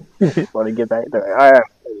have to. they just want to get back there. All right,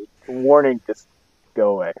 warning, just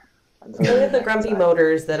go away. And so They they're have the back grumpy inside.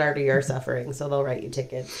 motors that already are suffering, so they'll write you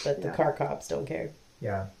tickets, but the Yeah. car cops don't care.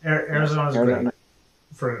 Yeah, Arizona's great Arizona-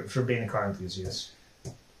 for being a car enthusiast.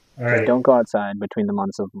 All right. Don't go outside between the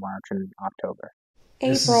months of March and October.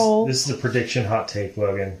 April. This is a prediction hot take,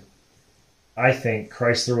 Logan. I think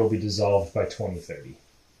Chrysler will be dissolved by 2030.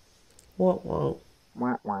 What won't?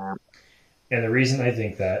 Wah, wah. And the reason I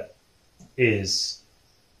think that is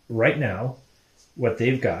right now, what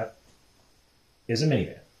they've got is a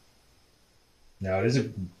minivan. Now, it is a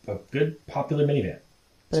good, popular minivan.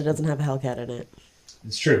 But it doesn't have a Hellcat in it.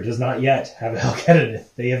 It's true. It does not yet have a Hellcat in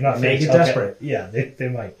it. They have not Make finished it Hellcat. desperate. Yeah, they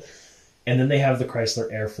might. And then they have the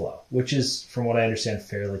Chrysler Airflow, which is, from what I understand,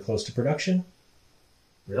 fairly close to production.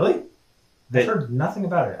 Really? They- I've heard nothing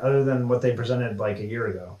about it other than what they presented like a year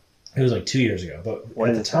ago. It was like 2 years ago, but What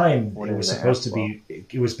at is the that? time, What it is was the supposed to Airflow? be.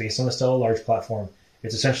 It was based on the Stella Large platform.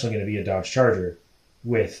 It's essentially going to be a Dodge Charger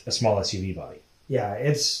with a small SUV body. Yeah,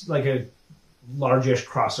 it's like a largish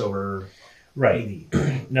crossover Right.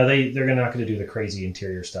 EV. Now they're not going to do the crazy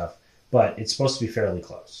interior stuff, but it's supposed to be fairly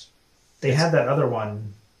close. They had that other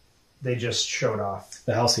one they just showed off.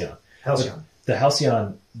 The Halcyon. Halcyon. The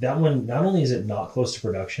Halcyon, that one, not only is it not close to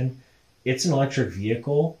production, it's an electric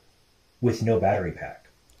vehicle with no battery pack.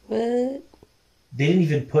 What? They didn't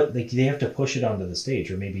even put, like, they have to push it onto the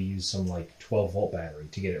stage or maybe use some, like, 12-volt battery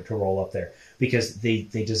to get it to roll up there because they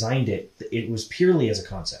designed it, it was purely as a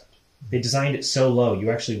concept. They designed it so low,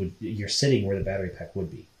 you're sitting where the battery pack would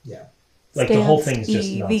be. Yeah. Like, the whole thing's just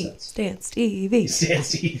Stevie. nonsense. Stand Stevie. Stand They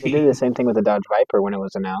Stevie. did the same thing with the Dodge Viper when it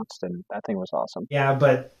was announced, and that thing was awesome. Yeah,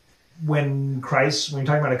 but when you're talking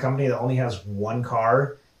about a company that only has one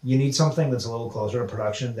car, you need something that's a little closer to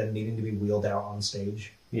production than needing to be wheeled out on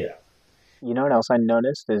stage. Yeah. You know what else I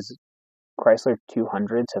noticed is Chrysler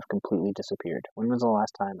 200s have completely disappeared. When was the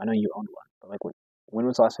last time? I know you owned one, but like when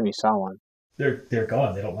was the last time you saw one? They're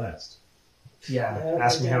gone. They don't last. Yeah, Yeah,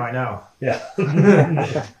 ask me okay. how I know. Yeah.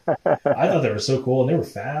 I thought they were so cool and they were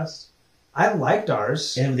fast. I liked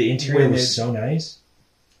ours. And the interior When was it- so nice.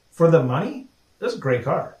 For the money, it was a great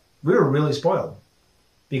car. We were really spoiled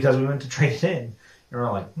because we went to trade it in and we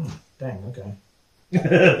were like, dang, okay. You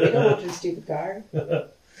don't want your stupid car.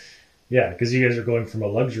 Yeah, because you guys are going from a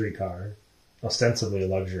luxury car, ostensibly a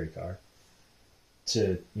luxury car,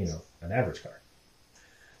 to, an average car.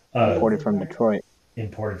 Imported from Detroit.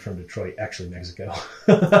 Imported from Detroit, actually Mexico.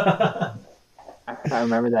 I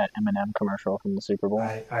remember that Eminem commercial from the Super Bowl.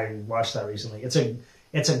 I watched that recently.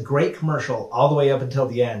 It's a great commercial all the way up until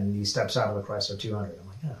the end. And he steps out of the Chrysler 200. I'm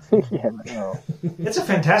like, oh. Yeah, I know. It's a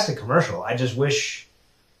fantastic commercial. I just wish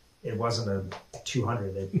it wasn't a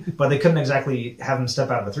 200. But they couldn't exactly have him step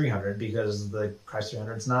out of a 300 because the Chrysler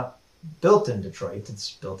 300 is not built in Detroit.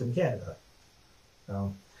 It's built in Canada.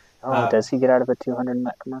 So Oh, does he get out of a 200 in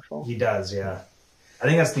that commercial? he does, yeah. I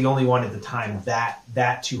think that's the only one at the time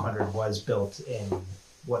that 200 was built in,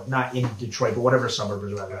 not in Detroit, but whatever suburb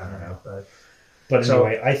is around there. But So-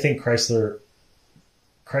 anyway, I think Chrysler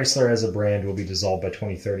as a brand will be dissolved by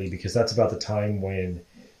 2030 because that's about the time when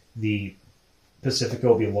the Pacifica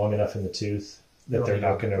will be long enough in the tooth that They'll they're need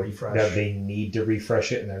not to going to refresh. that they need to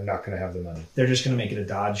refresh it and they're not going to have the money. They're just going to make it a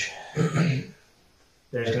Dodge.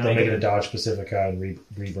 They're just They'll going to make it a Dodge Pacifica and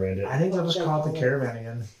rebrand it. I think they'll just call it the Caravan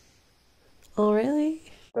again. Oh, really?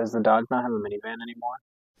 Does the Dodge not have a minivan anymore?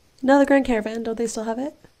 No, the Grand Caravan. Don't they still have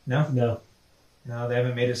it? No, No, they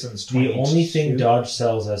haven't made it since the 2022. only thing Dodge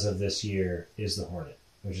sells as of this year is the Hornet,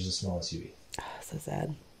 which is a small SUV. Oh, so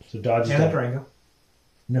sad. So Dodge is and the done. Durango.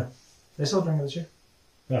 No. They sold Durango this year.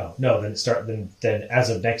 No. Then as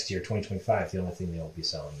of next year, 2025, the only thing they'll be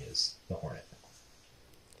selling is the Hornet.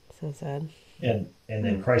 So sad. And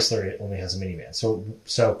then Chrysler only has a minivan.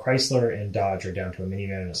 So Chrysler and Dodge are down to a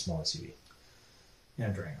minivan and a small SUV.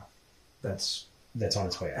 And Durango. That's On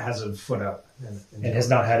its way out. has a foot up. And has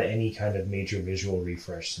not had any kind of major visual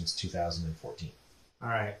refresh since 2014. All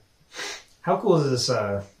right. How cool is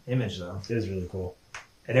this image, though? It is really cool.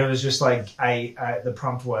 And it was just like, the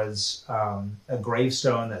prompt was a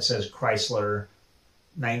gravestone that says Chrysler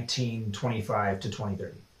 1925 to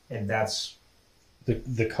 2030. And that's,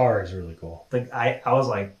 The car is really cool. like, I was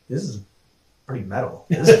like, this is pretty metal.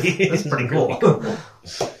 This is pretty cool.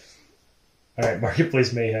 All right,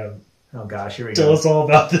 Marketplace Mayhem. Oh, gosh, here we Tell go. us all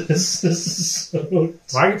about this. This is so...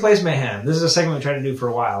 Marketplace Mayhem. This is a segment we tried to do for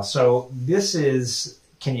a while. So this is,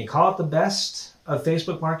 can you call it the best of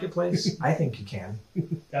Facebook Marketplace? I think you can.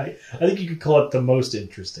 I think you could call it the most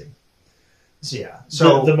interesting. So, yeah.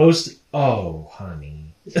 So the most. Oh,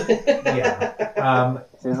 honey. Yeah.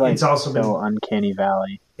 This is like It's also so been- uncanny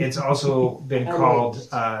valley. It's also been called,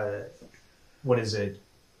 what is it?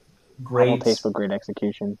 Awful Great taste but great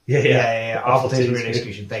execution. Yeah. Awful taste, but great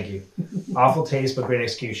execution. Thank you. Awful taste, but great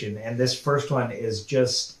execution. And this first one is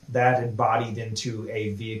just that embodied into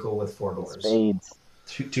a vehicle with 4 doors. Spades.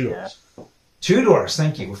 Two doors. 2 doors,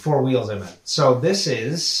 thank you. With 4 wheels, I meant. So this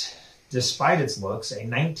is, despite its looks, a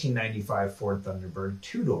 1995 Ford Thunderbird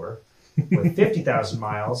 2-door with 50,000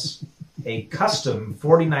 miles, a custom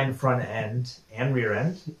 49 front end and rear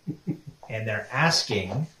end. And they're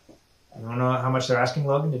asking... I don't know how much they're asking,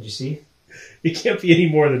 Logan. Did you see? It can't be any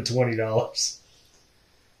more than $20.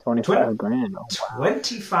 25 grand. Oh, wow.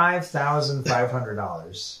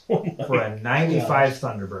 $25,500 for a 95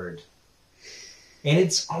 Thunderbird. And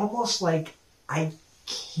it's almost like I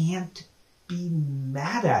can't be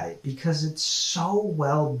mad at it because it's so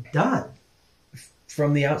well done.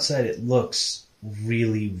 From the outside, it looks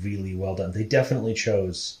really, really well done. They definitely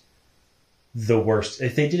chose the worst.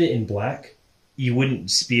 If they did it in black, you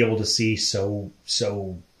wouldn't be able to see so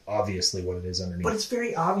obviously what it is underneath. But it's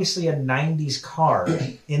very obviously a 90s car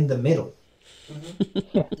in the middle.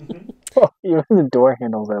 Even the door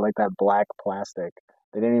handles are like that black plastic.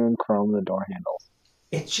 They didn't even chrome the door handles.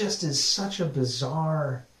 It just is such a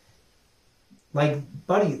bizarre... Like,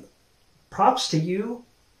 buddy, props to you.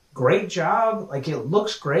 Great job. Like, it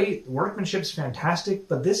looks great. Workmanship's fantastic.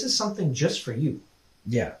 But this is something just for you.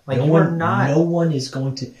 Yeah. Like, no one is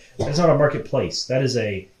going to... That's not a marketplace. That is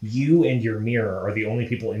you and your mirror are the only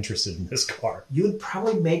people interested in this car. You would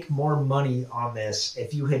probably make more money on this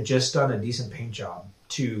if you had just done a decent paint job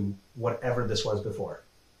to whatever this was before.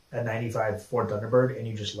 A 95 Ford Thunderbird, and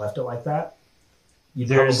you just left it like that.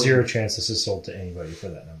 There's zero chance this is sold to anybody for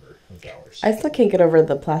that number of dollars. I still can't get over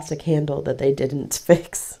the plastic handle that they didn't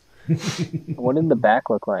fix. What did the back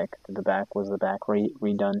look like? Was the back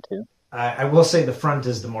redone too? I will say the front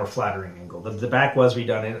is the more flattering angle. The back was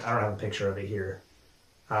redone. I don't have a picture of it here.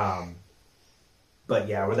 But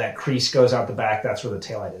yeah, where that crease goes out the back, that's where the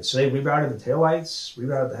taillight is. So they rerouted the taillights,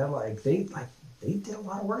 rerouted the headlight. They did a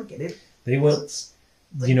lot of work. They went...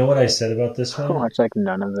 You know what I said about this one? Pretty much like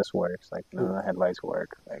none of this works. Like none of the headlights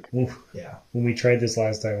work. Like Yeah. When we tried this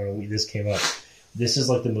last time, when this came up, this is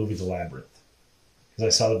like the movie The Labyrinth.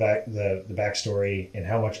 Because I saw the backstory and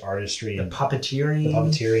how much artistry The and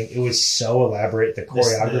puppeteering. It was so elaborate. The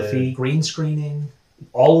choreography, the green screening,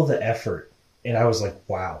 all of the effort, and I was like,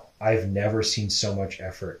 wow, I've never seen so much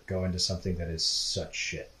effort go into something that is such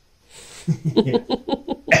shit.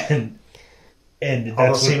 And all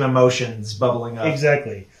that's those same emotions bubbling up.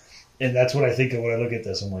 Exactly. And that's what I think of when I look at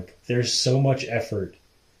this. I'm like, there's so much effort.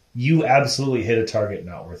 You absolutely hit a target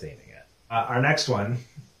not worth aiming at. Our next one,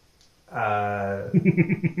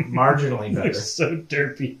 marginally They're better. so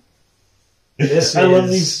derpy. I love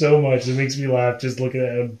these so much. It makes me laugh just looking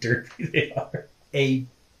at how derpy they are. A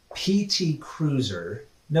PT Cruiser.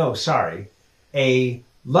 No, sorry. A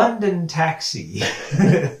London Taxi.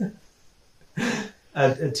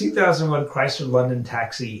 A 2001 Chrysler London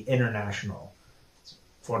Taxi International.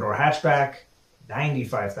 4-door hatchback,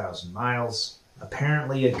 95,000 miles.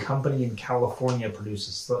 Apparently a company in California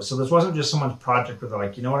produces. So this wasn't just someone's project where they're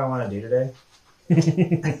like, you know what I want to do today?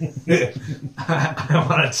 I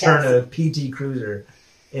want to turn a PT Cruiser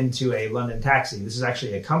into a London Taxi. This is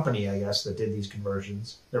actually a company, I guess, that did these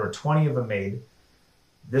conversions. There were 20 of them made.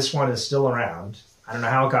 This one is still around. I don't know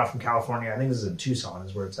how it got from California. I think this is in Tucson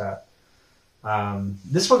is where it's at.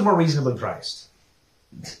 This one's more reasonably priced.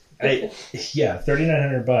 $3,900. Yeah,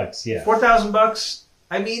 $4,000.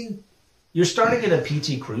 I mean, you're starting at a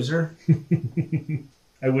PT Cruiser.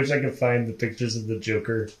 I wish I could find the pictures of the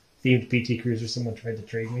Joker themed PT Cruiser someone tried to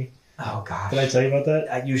trade me. Oh gosh! Did I tell you about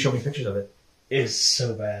that? You showed me pictures of it. It's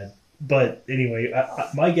so bad. But anyway,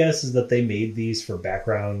 my guess is that they made these for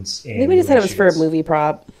backgrounds. And I think we just said it was for a shoots. movie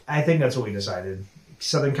prop. I think that's what we decided.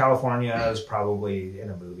 Southern California is probably in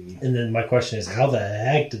a movie. And then my question is, how the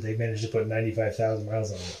heck did they manage to put 95,000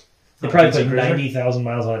 miles on it? They probably put 90,000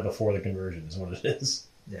 miles on it before the conversion is what it is.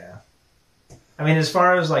 Yeah. I mean, as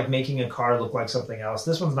far as like making a car look like something else,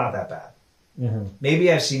 this one's not that bad. Mm-hmm.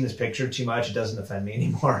 Maybe I've seen this picture too much. It doesn't offend me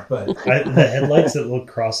anymore. But The headlights that look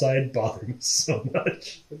cross-eyed bother me so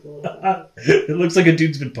much. It looks like a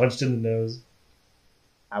dude's been punched in the nose.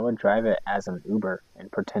 I would drive it as an Uber and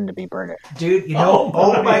pretend to be British. dude, you know,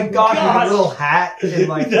 oh my god, gosh. your little hat and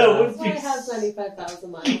like That the- would be... It has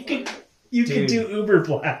 95,000 miles. You Dude. could do Uber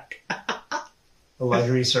Black. the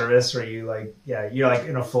luxury service where you like, yeah, you're like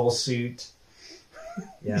in a full suit.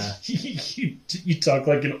 Yeah. you talk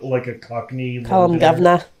like a Cockney. Call him Londoner.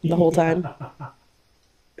 governor the whole time.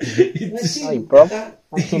 It's- Hey, bro.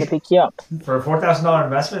 I'm here to pick you up. For a $4,000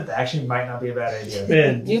 investment, that actually might not be a bad idea.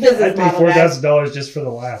 Man, New business I'd pay model, guys. $4,000 just for the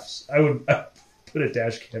laughs. I would put a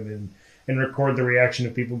dash cam in and record the reaction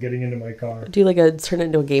of people getting into my car. Do like turn it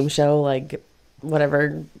into a game show, like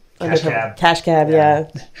whatever. Cash cab. Cash cab, Yeah.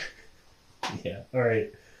 yeah. Yeah. All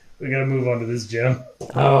right. We got to move on to this, Jim.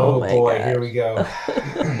 Oh, my boy, God. here we go.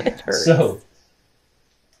 It hurts. So,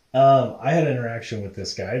 I had an interaction with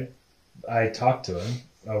this guy. I talked to him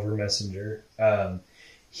over Messenger.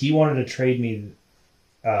 He wanted to trade me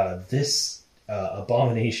this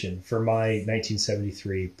abomination for my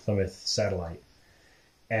 1973 Plymouth Satellite.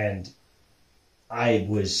 And I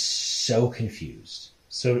was so confused.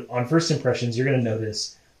 So on first impressions, you're going to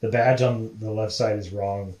notice the badge on the left side is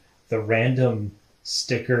wrong. The random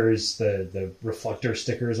stickers, the reflector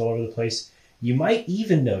stickers all over the place. You might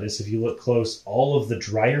even notice, if you look close, all of the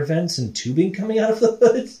dryer vents and tubing coming out of the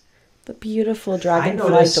hood. The beautiful I dragonfly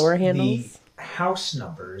noticed door handles. the house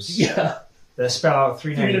numbers Yeah. that spell out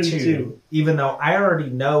 392, 392. even though I already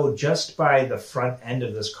know just by the front end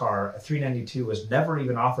of this car, a 392 was never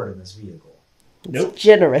even offered in this vehicle. Nope.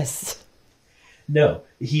 Generous. No.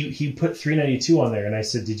 He put 392 on there, and I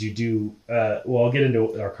said, did you do... well, I'll get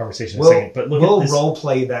into our conversation in a second, but look we'll at this. role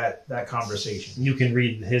play that conversation. You can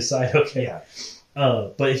read his side, okay. Yeah.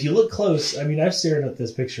 But if you look close, I mean, I've stared at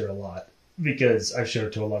this picture a lot because I've showed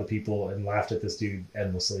it to a lot of people and laughed at this dude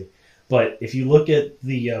endlessly. But if you look at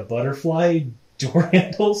the butterfly door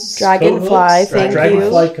handles, Dragonfly, coat hooks, thank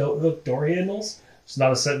dragonfly you. coat hook door handles, it's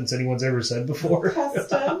not a sentence anyone's ever said before.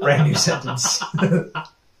 Custom. Brand new sentence.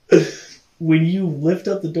 When you lift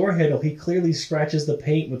up the door handle, he clearly scratches the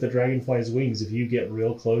paint with the dragonfly's wings. If you get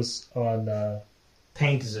real close on,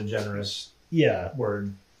 Paint is a generous yeah,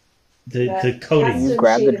 word. the That coating. Do you Some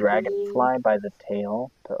grab the shade of dragonfly by the tail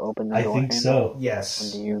to open the I door think handle? so. And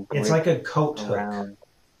Yes. do you It's grip like a coat hook. around?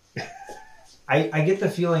 I get the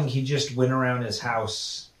feeling he just went around his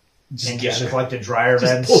house and just gather- collected dryer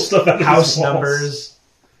just vents, pull stuff out of his house walls. numbers.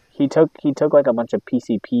 He took like a bunch of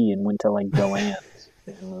PCP and went to like Joann's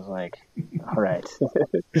and was like, all right.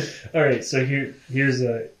 All right, so here's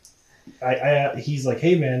a. He's like,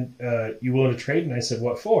 hey man, you willing to trade? And I said,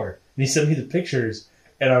 what for? And he sent me the pictures,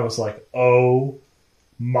 and I was like, oh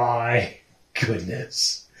my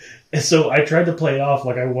goodness. And so I tried to play it off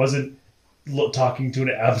like I wasn't talking to an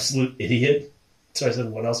absolute idiot. So I said,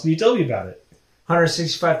 what else can you tell me about it?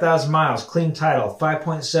 165,000 miles, clean title,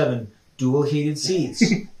 5.7, dual heated seats.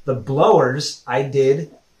 The blowers I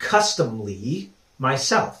did customly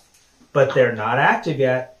myself, but they're not active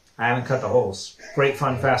yet. I haven't cut the holes. Great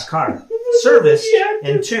fun, fast car. Serviced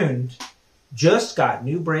and tuned. Just got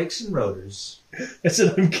new brakes and rotors. I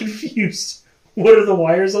said, I'm confused. What are the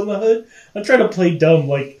wires on the hood? I'm trying to play dumb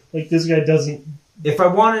like this guy doesn't. If I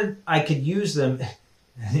wanted, I could use them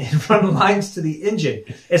and run lines to the engine.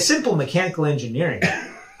 It's simple mechanical engineering.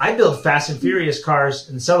 I build fast and furious cars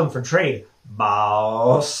and sell them for trade.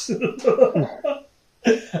 Boss.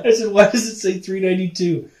 I said, why does it say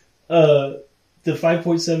 392? The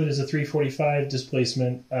 5.7 is a 345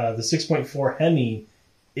 displacement. The 6.4 Hemi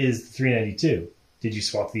is 392. Did you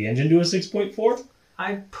swap the engine to a 6.4?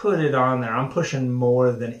 I put it on there. I'm pushing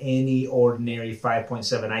more than any ordinary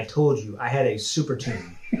 5.7. I told you I had a super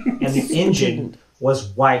tune. And the engine was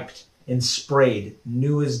wiped and sprayed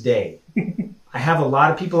new as day. I have a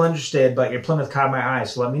lot of people interested, but your Plymouth caught my eye,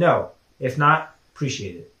 so let me know. If not,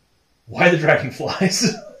 appreciate it. Why the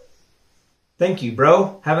dragonflies? Thank you,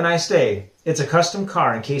 bro. Have a nice day. It's a custom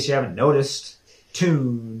car, in case you haven't noticed.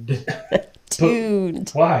 Tuned. Tuned.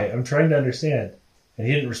 Why? I'm trying to understand. And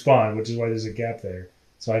he didn't respond, which is why there's a gap there.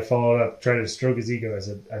 So I followed up, tried to stroke his ego. I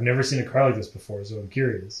said, I've never seen a car like this before, so I'm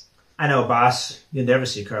curious. I know, boss. You'll never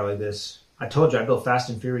see a car like this. I told you I built Fast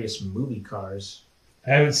and Furious movie cars.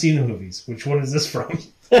 I haven't seen the movies. Which one is this from?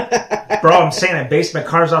 Bro, I'm saying I based my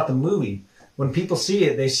cars off the movie. When people see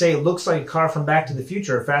it, they say it looks like a car from Back to the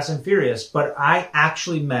Future or Fast and Furious, but I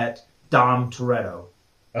actually met Dom Toretto.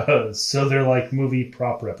 So they're like movie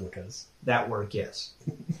prop replicas. That work, yes.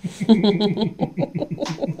 You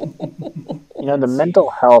know, the mental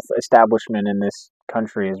health establishment in this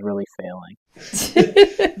country is really failing.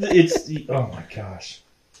 Oh my gosh.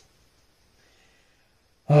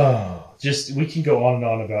 Oh, just we can go on and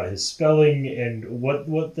on about his spelling and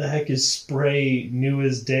what the heck is spray new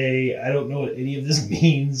as day. I don't know what any of this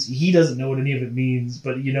means. He doesn't know what any of it means,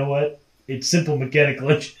 but you know what? It's simple mechanical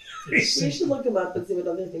engineering. We should look him up and see what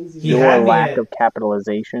other things He you Your had me lack at- of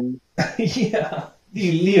capitalization. Yeah.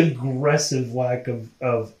 the aggressive lack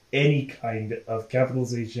of any kind of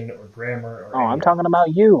capitalization or grammar. Or I'm talking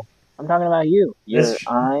about you.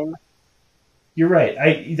 You're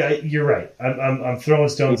right. You're right. I'm throwing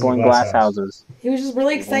stones People in in glass houses. He was just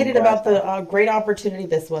really excited about the great opportunity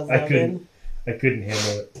this was. I couldn't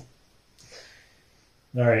handle it.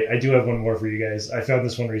 All right, I do have one more for you guys. I found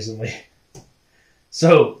this one recently.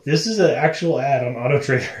 So this is an actual ad on Auto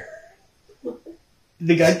Trader.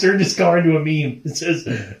 The guy turned his car into a meme. It says,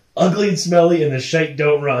 "Ugly and smelly, and the shite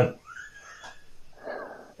don't run."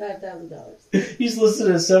 $5,000. He's listed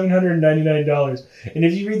at $799. And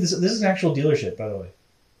if you read this is an actual dealership, by the way.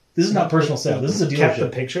 This is not personal sale. This is a Kept the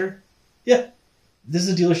dealership. picture? Yeah. This is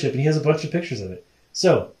a dealership, and he has a bunch of pictures of it.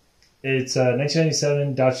 So, it's a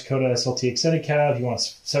 1997 Dodge Dakota SLT Extended Cab. He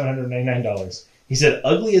wants $799. He said,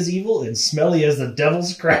 "Ugly as evil and smelly as the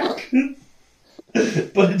devil's crack."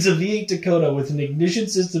 But it's a V8 Dakota with an ignition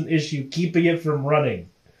system issue keeping it from running.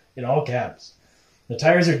 In all caps. The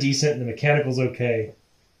tires are decent and the mechanical's okay.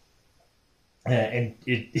 And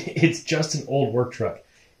it's just an old work truck.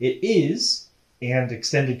 It is and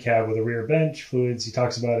extended cab with a rear bench, fluids. He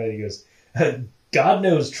talks about it. He goes, "God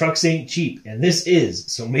knows trucks ain't cheap, and this is,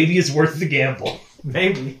 so maybe it's worth the gamble."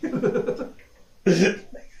 Maybe.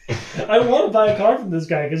 I want to buy a car from this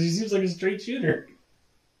guy because he seems like a straight shooter.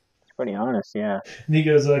 It's pretty honest, yeah. And he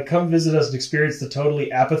goes, "Come visit us and experience the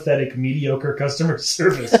totally apathetic, mediocre customer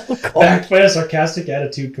service, backed by a sarcastic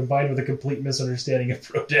attitude combined with a complete misunderstanding of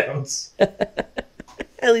pronouns.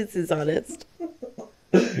 At least he's honest.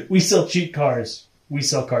 We sell cheap cars. We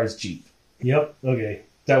sell cars cheap." Yep. Okay.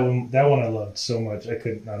 That one I loved so much I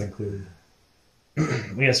could not include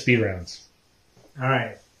it. We have speed rounds. All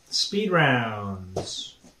right. Speed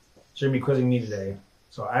rounds. So you're going to be quizzing me today.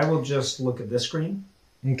 So I will just look at this screen.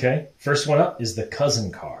 Okay. First one up is the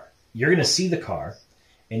cousin car. You're going to see the car,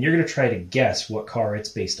 and you're going to try to guess what car it's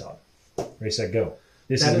based on. Ready, set, go.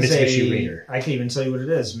 This is Mitsubishi Raider. I can even tell you what it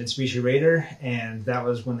is. Mitsubishi Raider, and that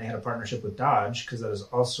was when they had a partnership with Dodge, because that is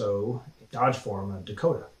also a Dodge form of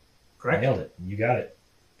Dakota. Correct? Nailed it. You got it.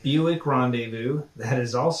 Buick Rendezvous, that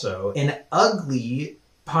is also an ugly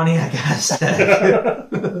Pontiac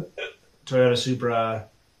Aztek. Toyota Supra,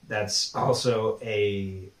 that's also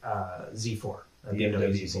a Z4. A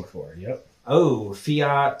BMW Z4. Yep. Oh,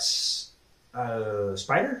 Fiat Spider?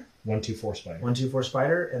 124 Spider. 124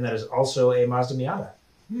 Spider, and that is also a Mazda Miata.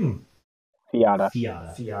 Fiata.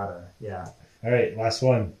 Fiata, yeah. All right, last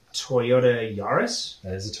one. Toyota Yaris.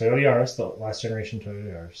 That is a Toyota Yaris, the last generation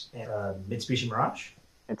Toyota Yaris. And Mitsubishi Mirage.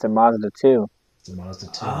 It's a Mazda 2. It's a Mazda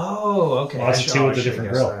 2. Oh, okay. Mazda 2 with a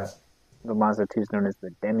different grill. The Mazda 2 is known as the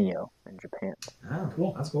Demio in Japan. Oh,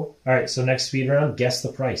 Cool. That's cool. All right, so next speed round, guess the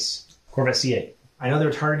price. Corvette C8. I know they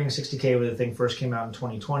were targeting 60K when the thing first came out in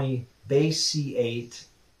 2020. Base C8,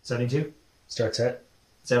 72? Starts at?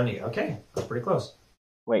 70. Okay, that's pretty close.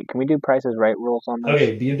 Wait, can we do prices right rules on this?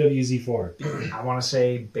 Okay, BMW Z4. I want to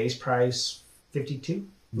say base price 52.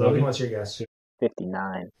 Logan, what's your guess?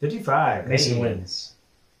 59. 55. Mason Hey. wins.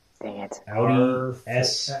 Dang it. Audi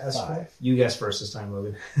S5. You guess first this time,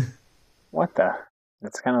 Logan. What the?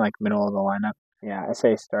 That's kind of like middle of the lineup. Yeah, I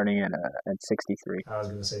say starting at 63. I was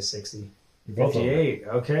going to say 60. You're both over. 58.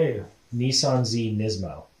 Okay. Nissan Z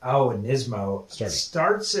Nismo. Oh, and Nismo Starting.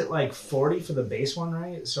 starts at like 40 for the base one,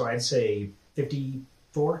 right? So I'd say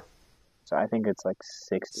 54. So I think it's like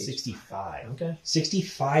 60. 65. Okay.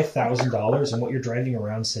 $65,000, and what you're driving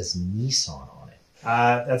around says Nissan on it.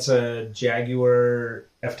 That's a Jaguar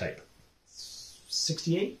F-Type.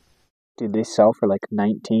 68? Dude, they sell for like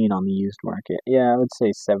 19 on the used market. Yeah, I would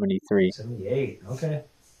say 73. 78. Okay.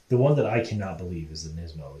 The one that I cannot believe is the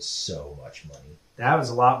Nismo is so much money. That was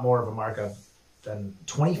a lot more of a markup than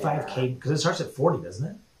 25K, because it starts at 40, doesn't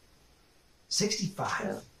it?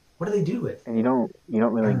 65. What do they do to it? And you don't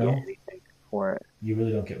really I don't know. get anything for it. You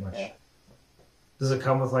really don't get much. Yeah. Does it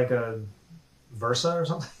come with like a Versa or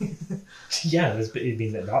something? Yeah, it'd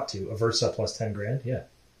mean that not to. A Versa plus 10 grand, yeah.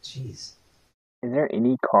 Jeez. Is there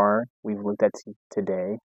any car we've looked at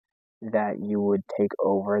today that you would take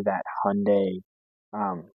over that Hyundai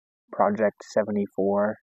Project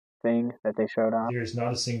 74 thing that they showed off? There's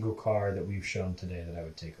not a single car that we've shown today that I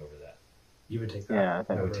would take over that. You would take that. Yeah,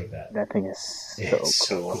 I would take that. That thing is It's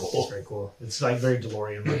so so cool. It's very cool. It's like very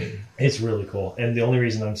DeLorean looking. It's really cool. And the only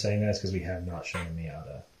reason I'm saying that is because we have not shown a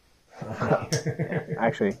Miata.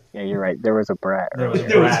 Actually, yeah, you're right. There was a Brat. There was a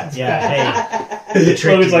earlier. Brat. Yeah, hey. It's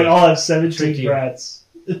always like, I'll have 17 Tricky. brats.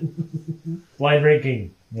 Blind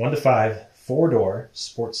ranking 1 to 5, 4-door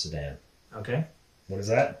sports sedan. Okay. What is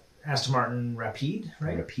that? Aston Martin Rapide,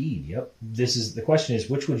 right? Rapide. Yep. The question is,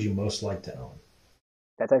 which would you most like to own?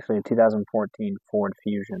 That's actually a 2014 Ford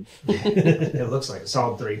Fusion. It looks like a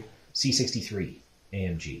solid 3. C63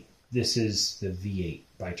 AMG. This is the V8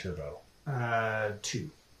 bi-turbo. 2.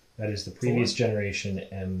 That is the previous generation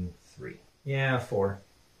M3. Yeah, 4.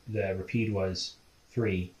 The Rapide was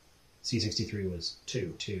 3. C63 was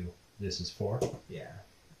 2. 2. This is 4. Yeah.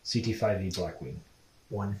 CT5E Blackwing.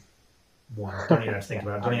 1. Don't even have to think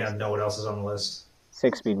about it. Don't even have to know what else is on the list.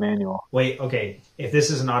 6-speed manual. Wait, okay. If this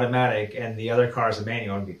is an automatic and the other car is a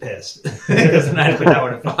manual, I'd be pissed. Because then I'd put that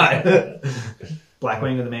one at 5.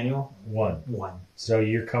 Blackwing with the manual? 1. So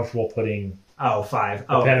you're comfortable putting 5.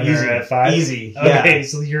 the Panamera at 5? Easy. Okay, Yeah.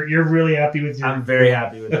 so you're really happy with your... I'm very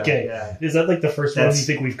happy with that. Okay. Yeah. Is that like the first one you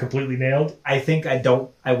think we've completely nailed? I think I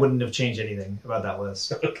wouldn't have changed anything about that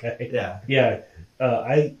list. Okay. Yeah. Yeah.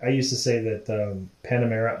 I used to say that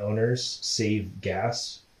Panamera owners save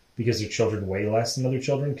gas because their children weigh less than other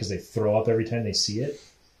children because they throw up every time they see it.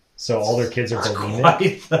 So all their kids are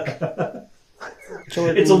bulimic.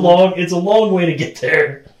 It's a long way to get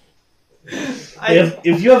there.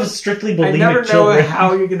 If you have a strictly bulimic I never know children,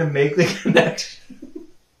 how you're going to make the connection.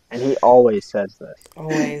 And he always says this.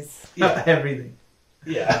 Always. Yeah. Everything.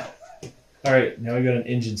 Yeah. All right, now we got an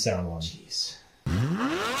engine sound one. Jeez.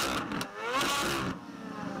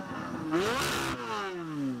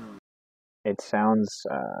 It sounds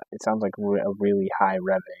like a really high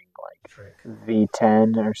revving, like Trick.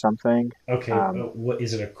 V10 or something. Okay, what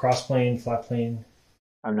is it? A cross plane, flat plane?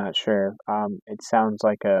 I'm not sure. It sounds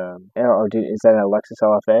like is that a Lexus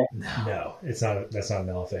LFA? No, it's not. That's not an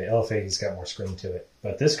LFA. LFA's got more screen to it.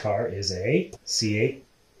 But this car is a C8.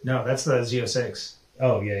 No, that's the Z06.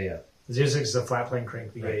 Oh yeah. The Z06 is a flat plane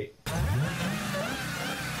crank V8. Right.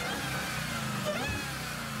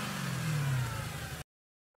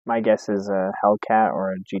 My guess is a Hellcat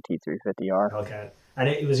or a GT350R. Hellcat. And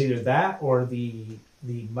it was either that or the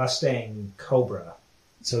Mustang Cobra.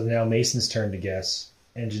 So now Mason's turn to guess.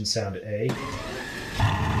 Engine sound A.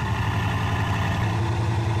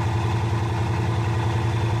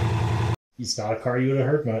 It's not a car you would have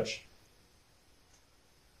heard much.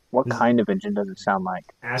 What kind of engine does it sound like?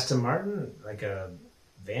 Aston Martin, like a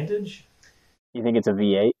Vantage? You think it's a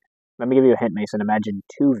V8? Let me give you a hint, Mason. Imagine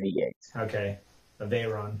 2 V8s. Okay. A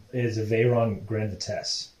Veyron. It is a Veyron Grand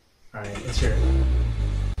Vitesse. All right, let's hear it.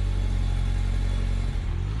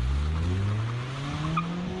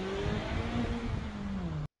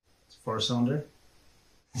 It's 4-cylinder.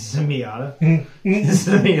 This is a Miata. This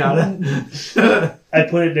is a Miata. I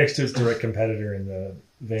put it next to its direct competitor in the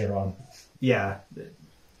Veyron. Yeah.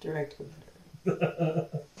 Direct.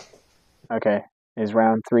 Okay. Is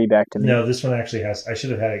round 3 back to me? No, this one actually has... I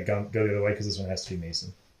should have had it go the other way because this one has to be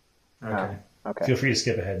Mason. Okay. Okay. Feel free to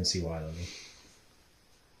skip ahead and see why, Lemmy.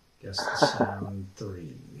 Guess the sound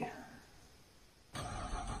 3.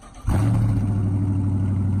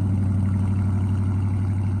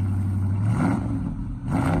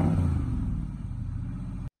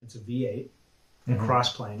 It's a V8,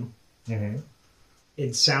 cross plane. Mm-hmm.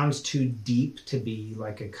 It sounds too deep to be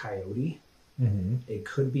like a Coyote. Mm-hmm. It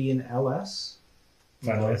could be an LS.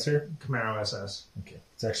 Final answer? Camaro SS. Okay.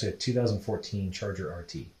 It's actually a 2014 Charger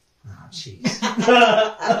RT. Oh, jeez. I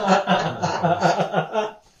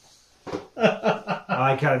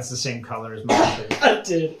like how it's the same color as mine. I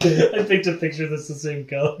did. I picked a picture that's the same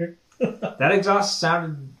color. That exhaust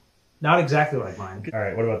sounded not exactly like mine. All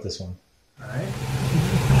right, what about this one? All right.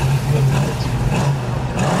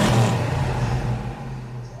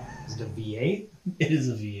 Is it a V8? It is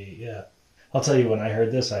a V8, yeah. I'll tell you, when I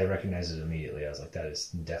heard this, I recognized it immediately. I was like, that is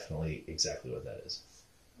definitely exactly what that is.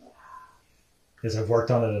 Because I've worked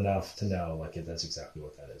on it enough to know, like, that's exactly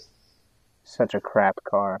what that is. Such a crap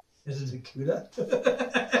car. Is it a CUDA?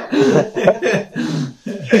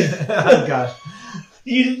 Oh, gosh.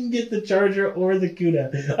 You didn't get the Charger or the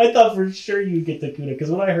CUDA. I thought for sure you'd get the CUDA, because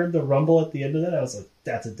when I heard the rumble at the end of that, I was like,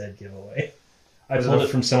 that's a dead giveaway. I pulled it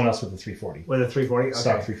from someone else with a 340. With a 340? Okay.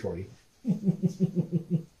 Stock 340.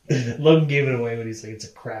 Logan gave it away when he's like, it's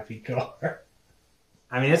a crappy car.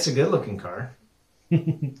 I mean, it's a good-looking car.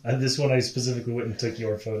 This one I specifically went and took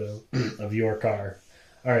your photo of your car.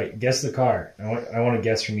 All right, guess the car. I want to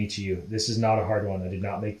guess from each of you. This is not a hard one. I did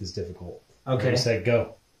not make this difficult. Okay. I said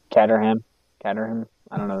go. Caterham? I don't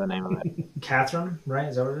know the name of it. Caterham, right?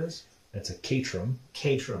 Is that what it is? That's a Caterham.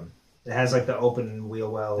 Caterham. It has like the open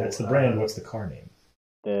wheel well. That's the brand. What's the car name?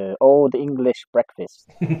 The Old English Breakfast.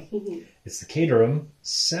 It's the Caterham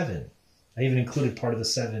 7. I even included part of the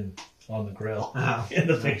 7 on the grill in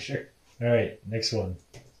the picture. All right, next one.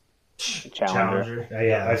 Challenger.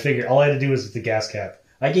 Yeah, I figured all I had to do was with the gas cap.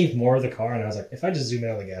 I gave more of the car, and I was like, if I just zoom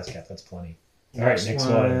in on the gas cap, that's plenty. All right, next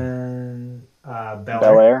one. Bel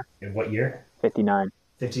Bel Air. Air? In what year? 59.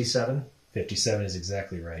 57. 57 is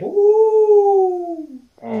exactly right. Ooh.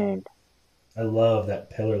 Dang. I love that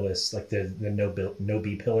pillarless, like the no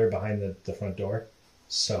B pillar behind the front door.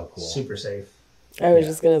 So cool. Super safe. I was Yeah.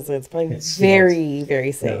 just gonna say it's probably It's very, very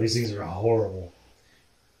No, safe. these things are horrible.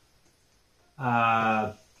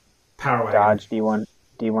 Power wagon. Dodge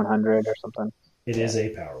D100 or something. It is a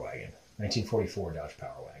Power Wagon. 1944 Dodge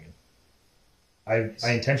Power Wagon.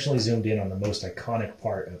 I intentionally zoomed in on the most iconic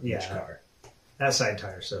part of each Yeah. car. That side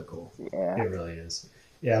tire is so cool. Yeah. It really is.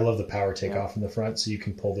 Yeah, I love the power takeoff in the front, so you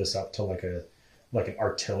can pull this up to like an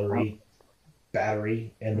artillery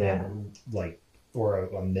battery, and then or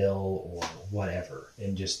a mill or whatever,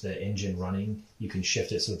 and just the engine running. You can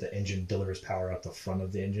shift it so that the engine delivers power out the front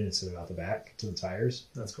of the engine instead of out the back to the tires.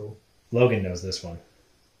 That's cool. Logan knows this one.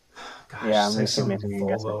 Gosh, Yeah, I'm say some assuming you can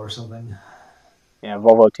guess Volvo or something. Yeah,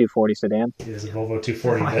 Volvo 240 sedan. It is a Volvo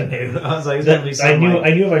 240. I knew. I was like, it's That- gonna be I something knew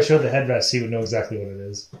like- if I showed the headrest, he would know exactly what it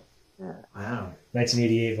is. Wow.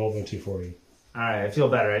 1988 Volvo 240. All right, I feel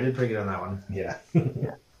better. I did pretty good on that one. Yeah.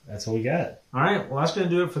 That's what we got. All right, well, that's going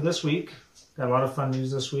to do it for this week. Got a lot of fun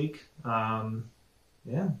news this week. Yeah.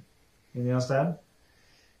 Anything else to add?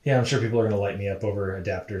 Yeah, I'm sure people are going to light me up over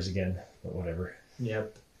adapters again, but whatever.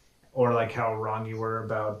 Yep. Or like how wrong you were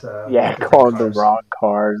about... Yeah, different called the cars. wrong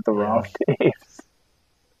cars, the wrong names.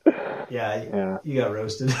 Yeah, Yeah. you got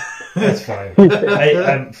roasted. That's fine.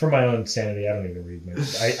 I'm, for my own sanity, I don't even read them.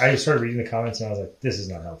 I started reading the comments and I was like, this is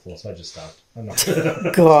not helpful, so I just stopped. I'm not.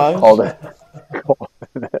 God. Called it. Well,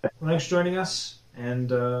 thanks for joining us. And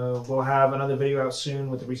we'll have another video out soon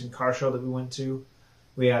with the recent car show that we went to.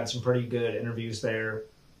 We had some pretty good interviews there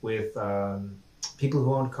with people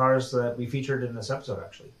who owned cars that we featured in this episode,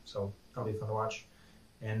 actually. So that'll be fun to watch.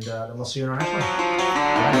 And then we'll see you in our next one.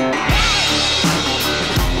 Bye.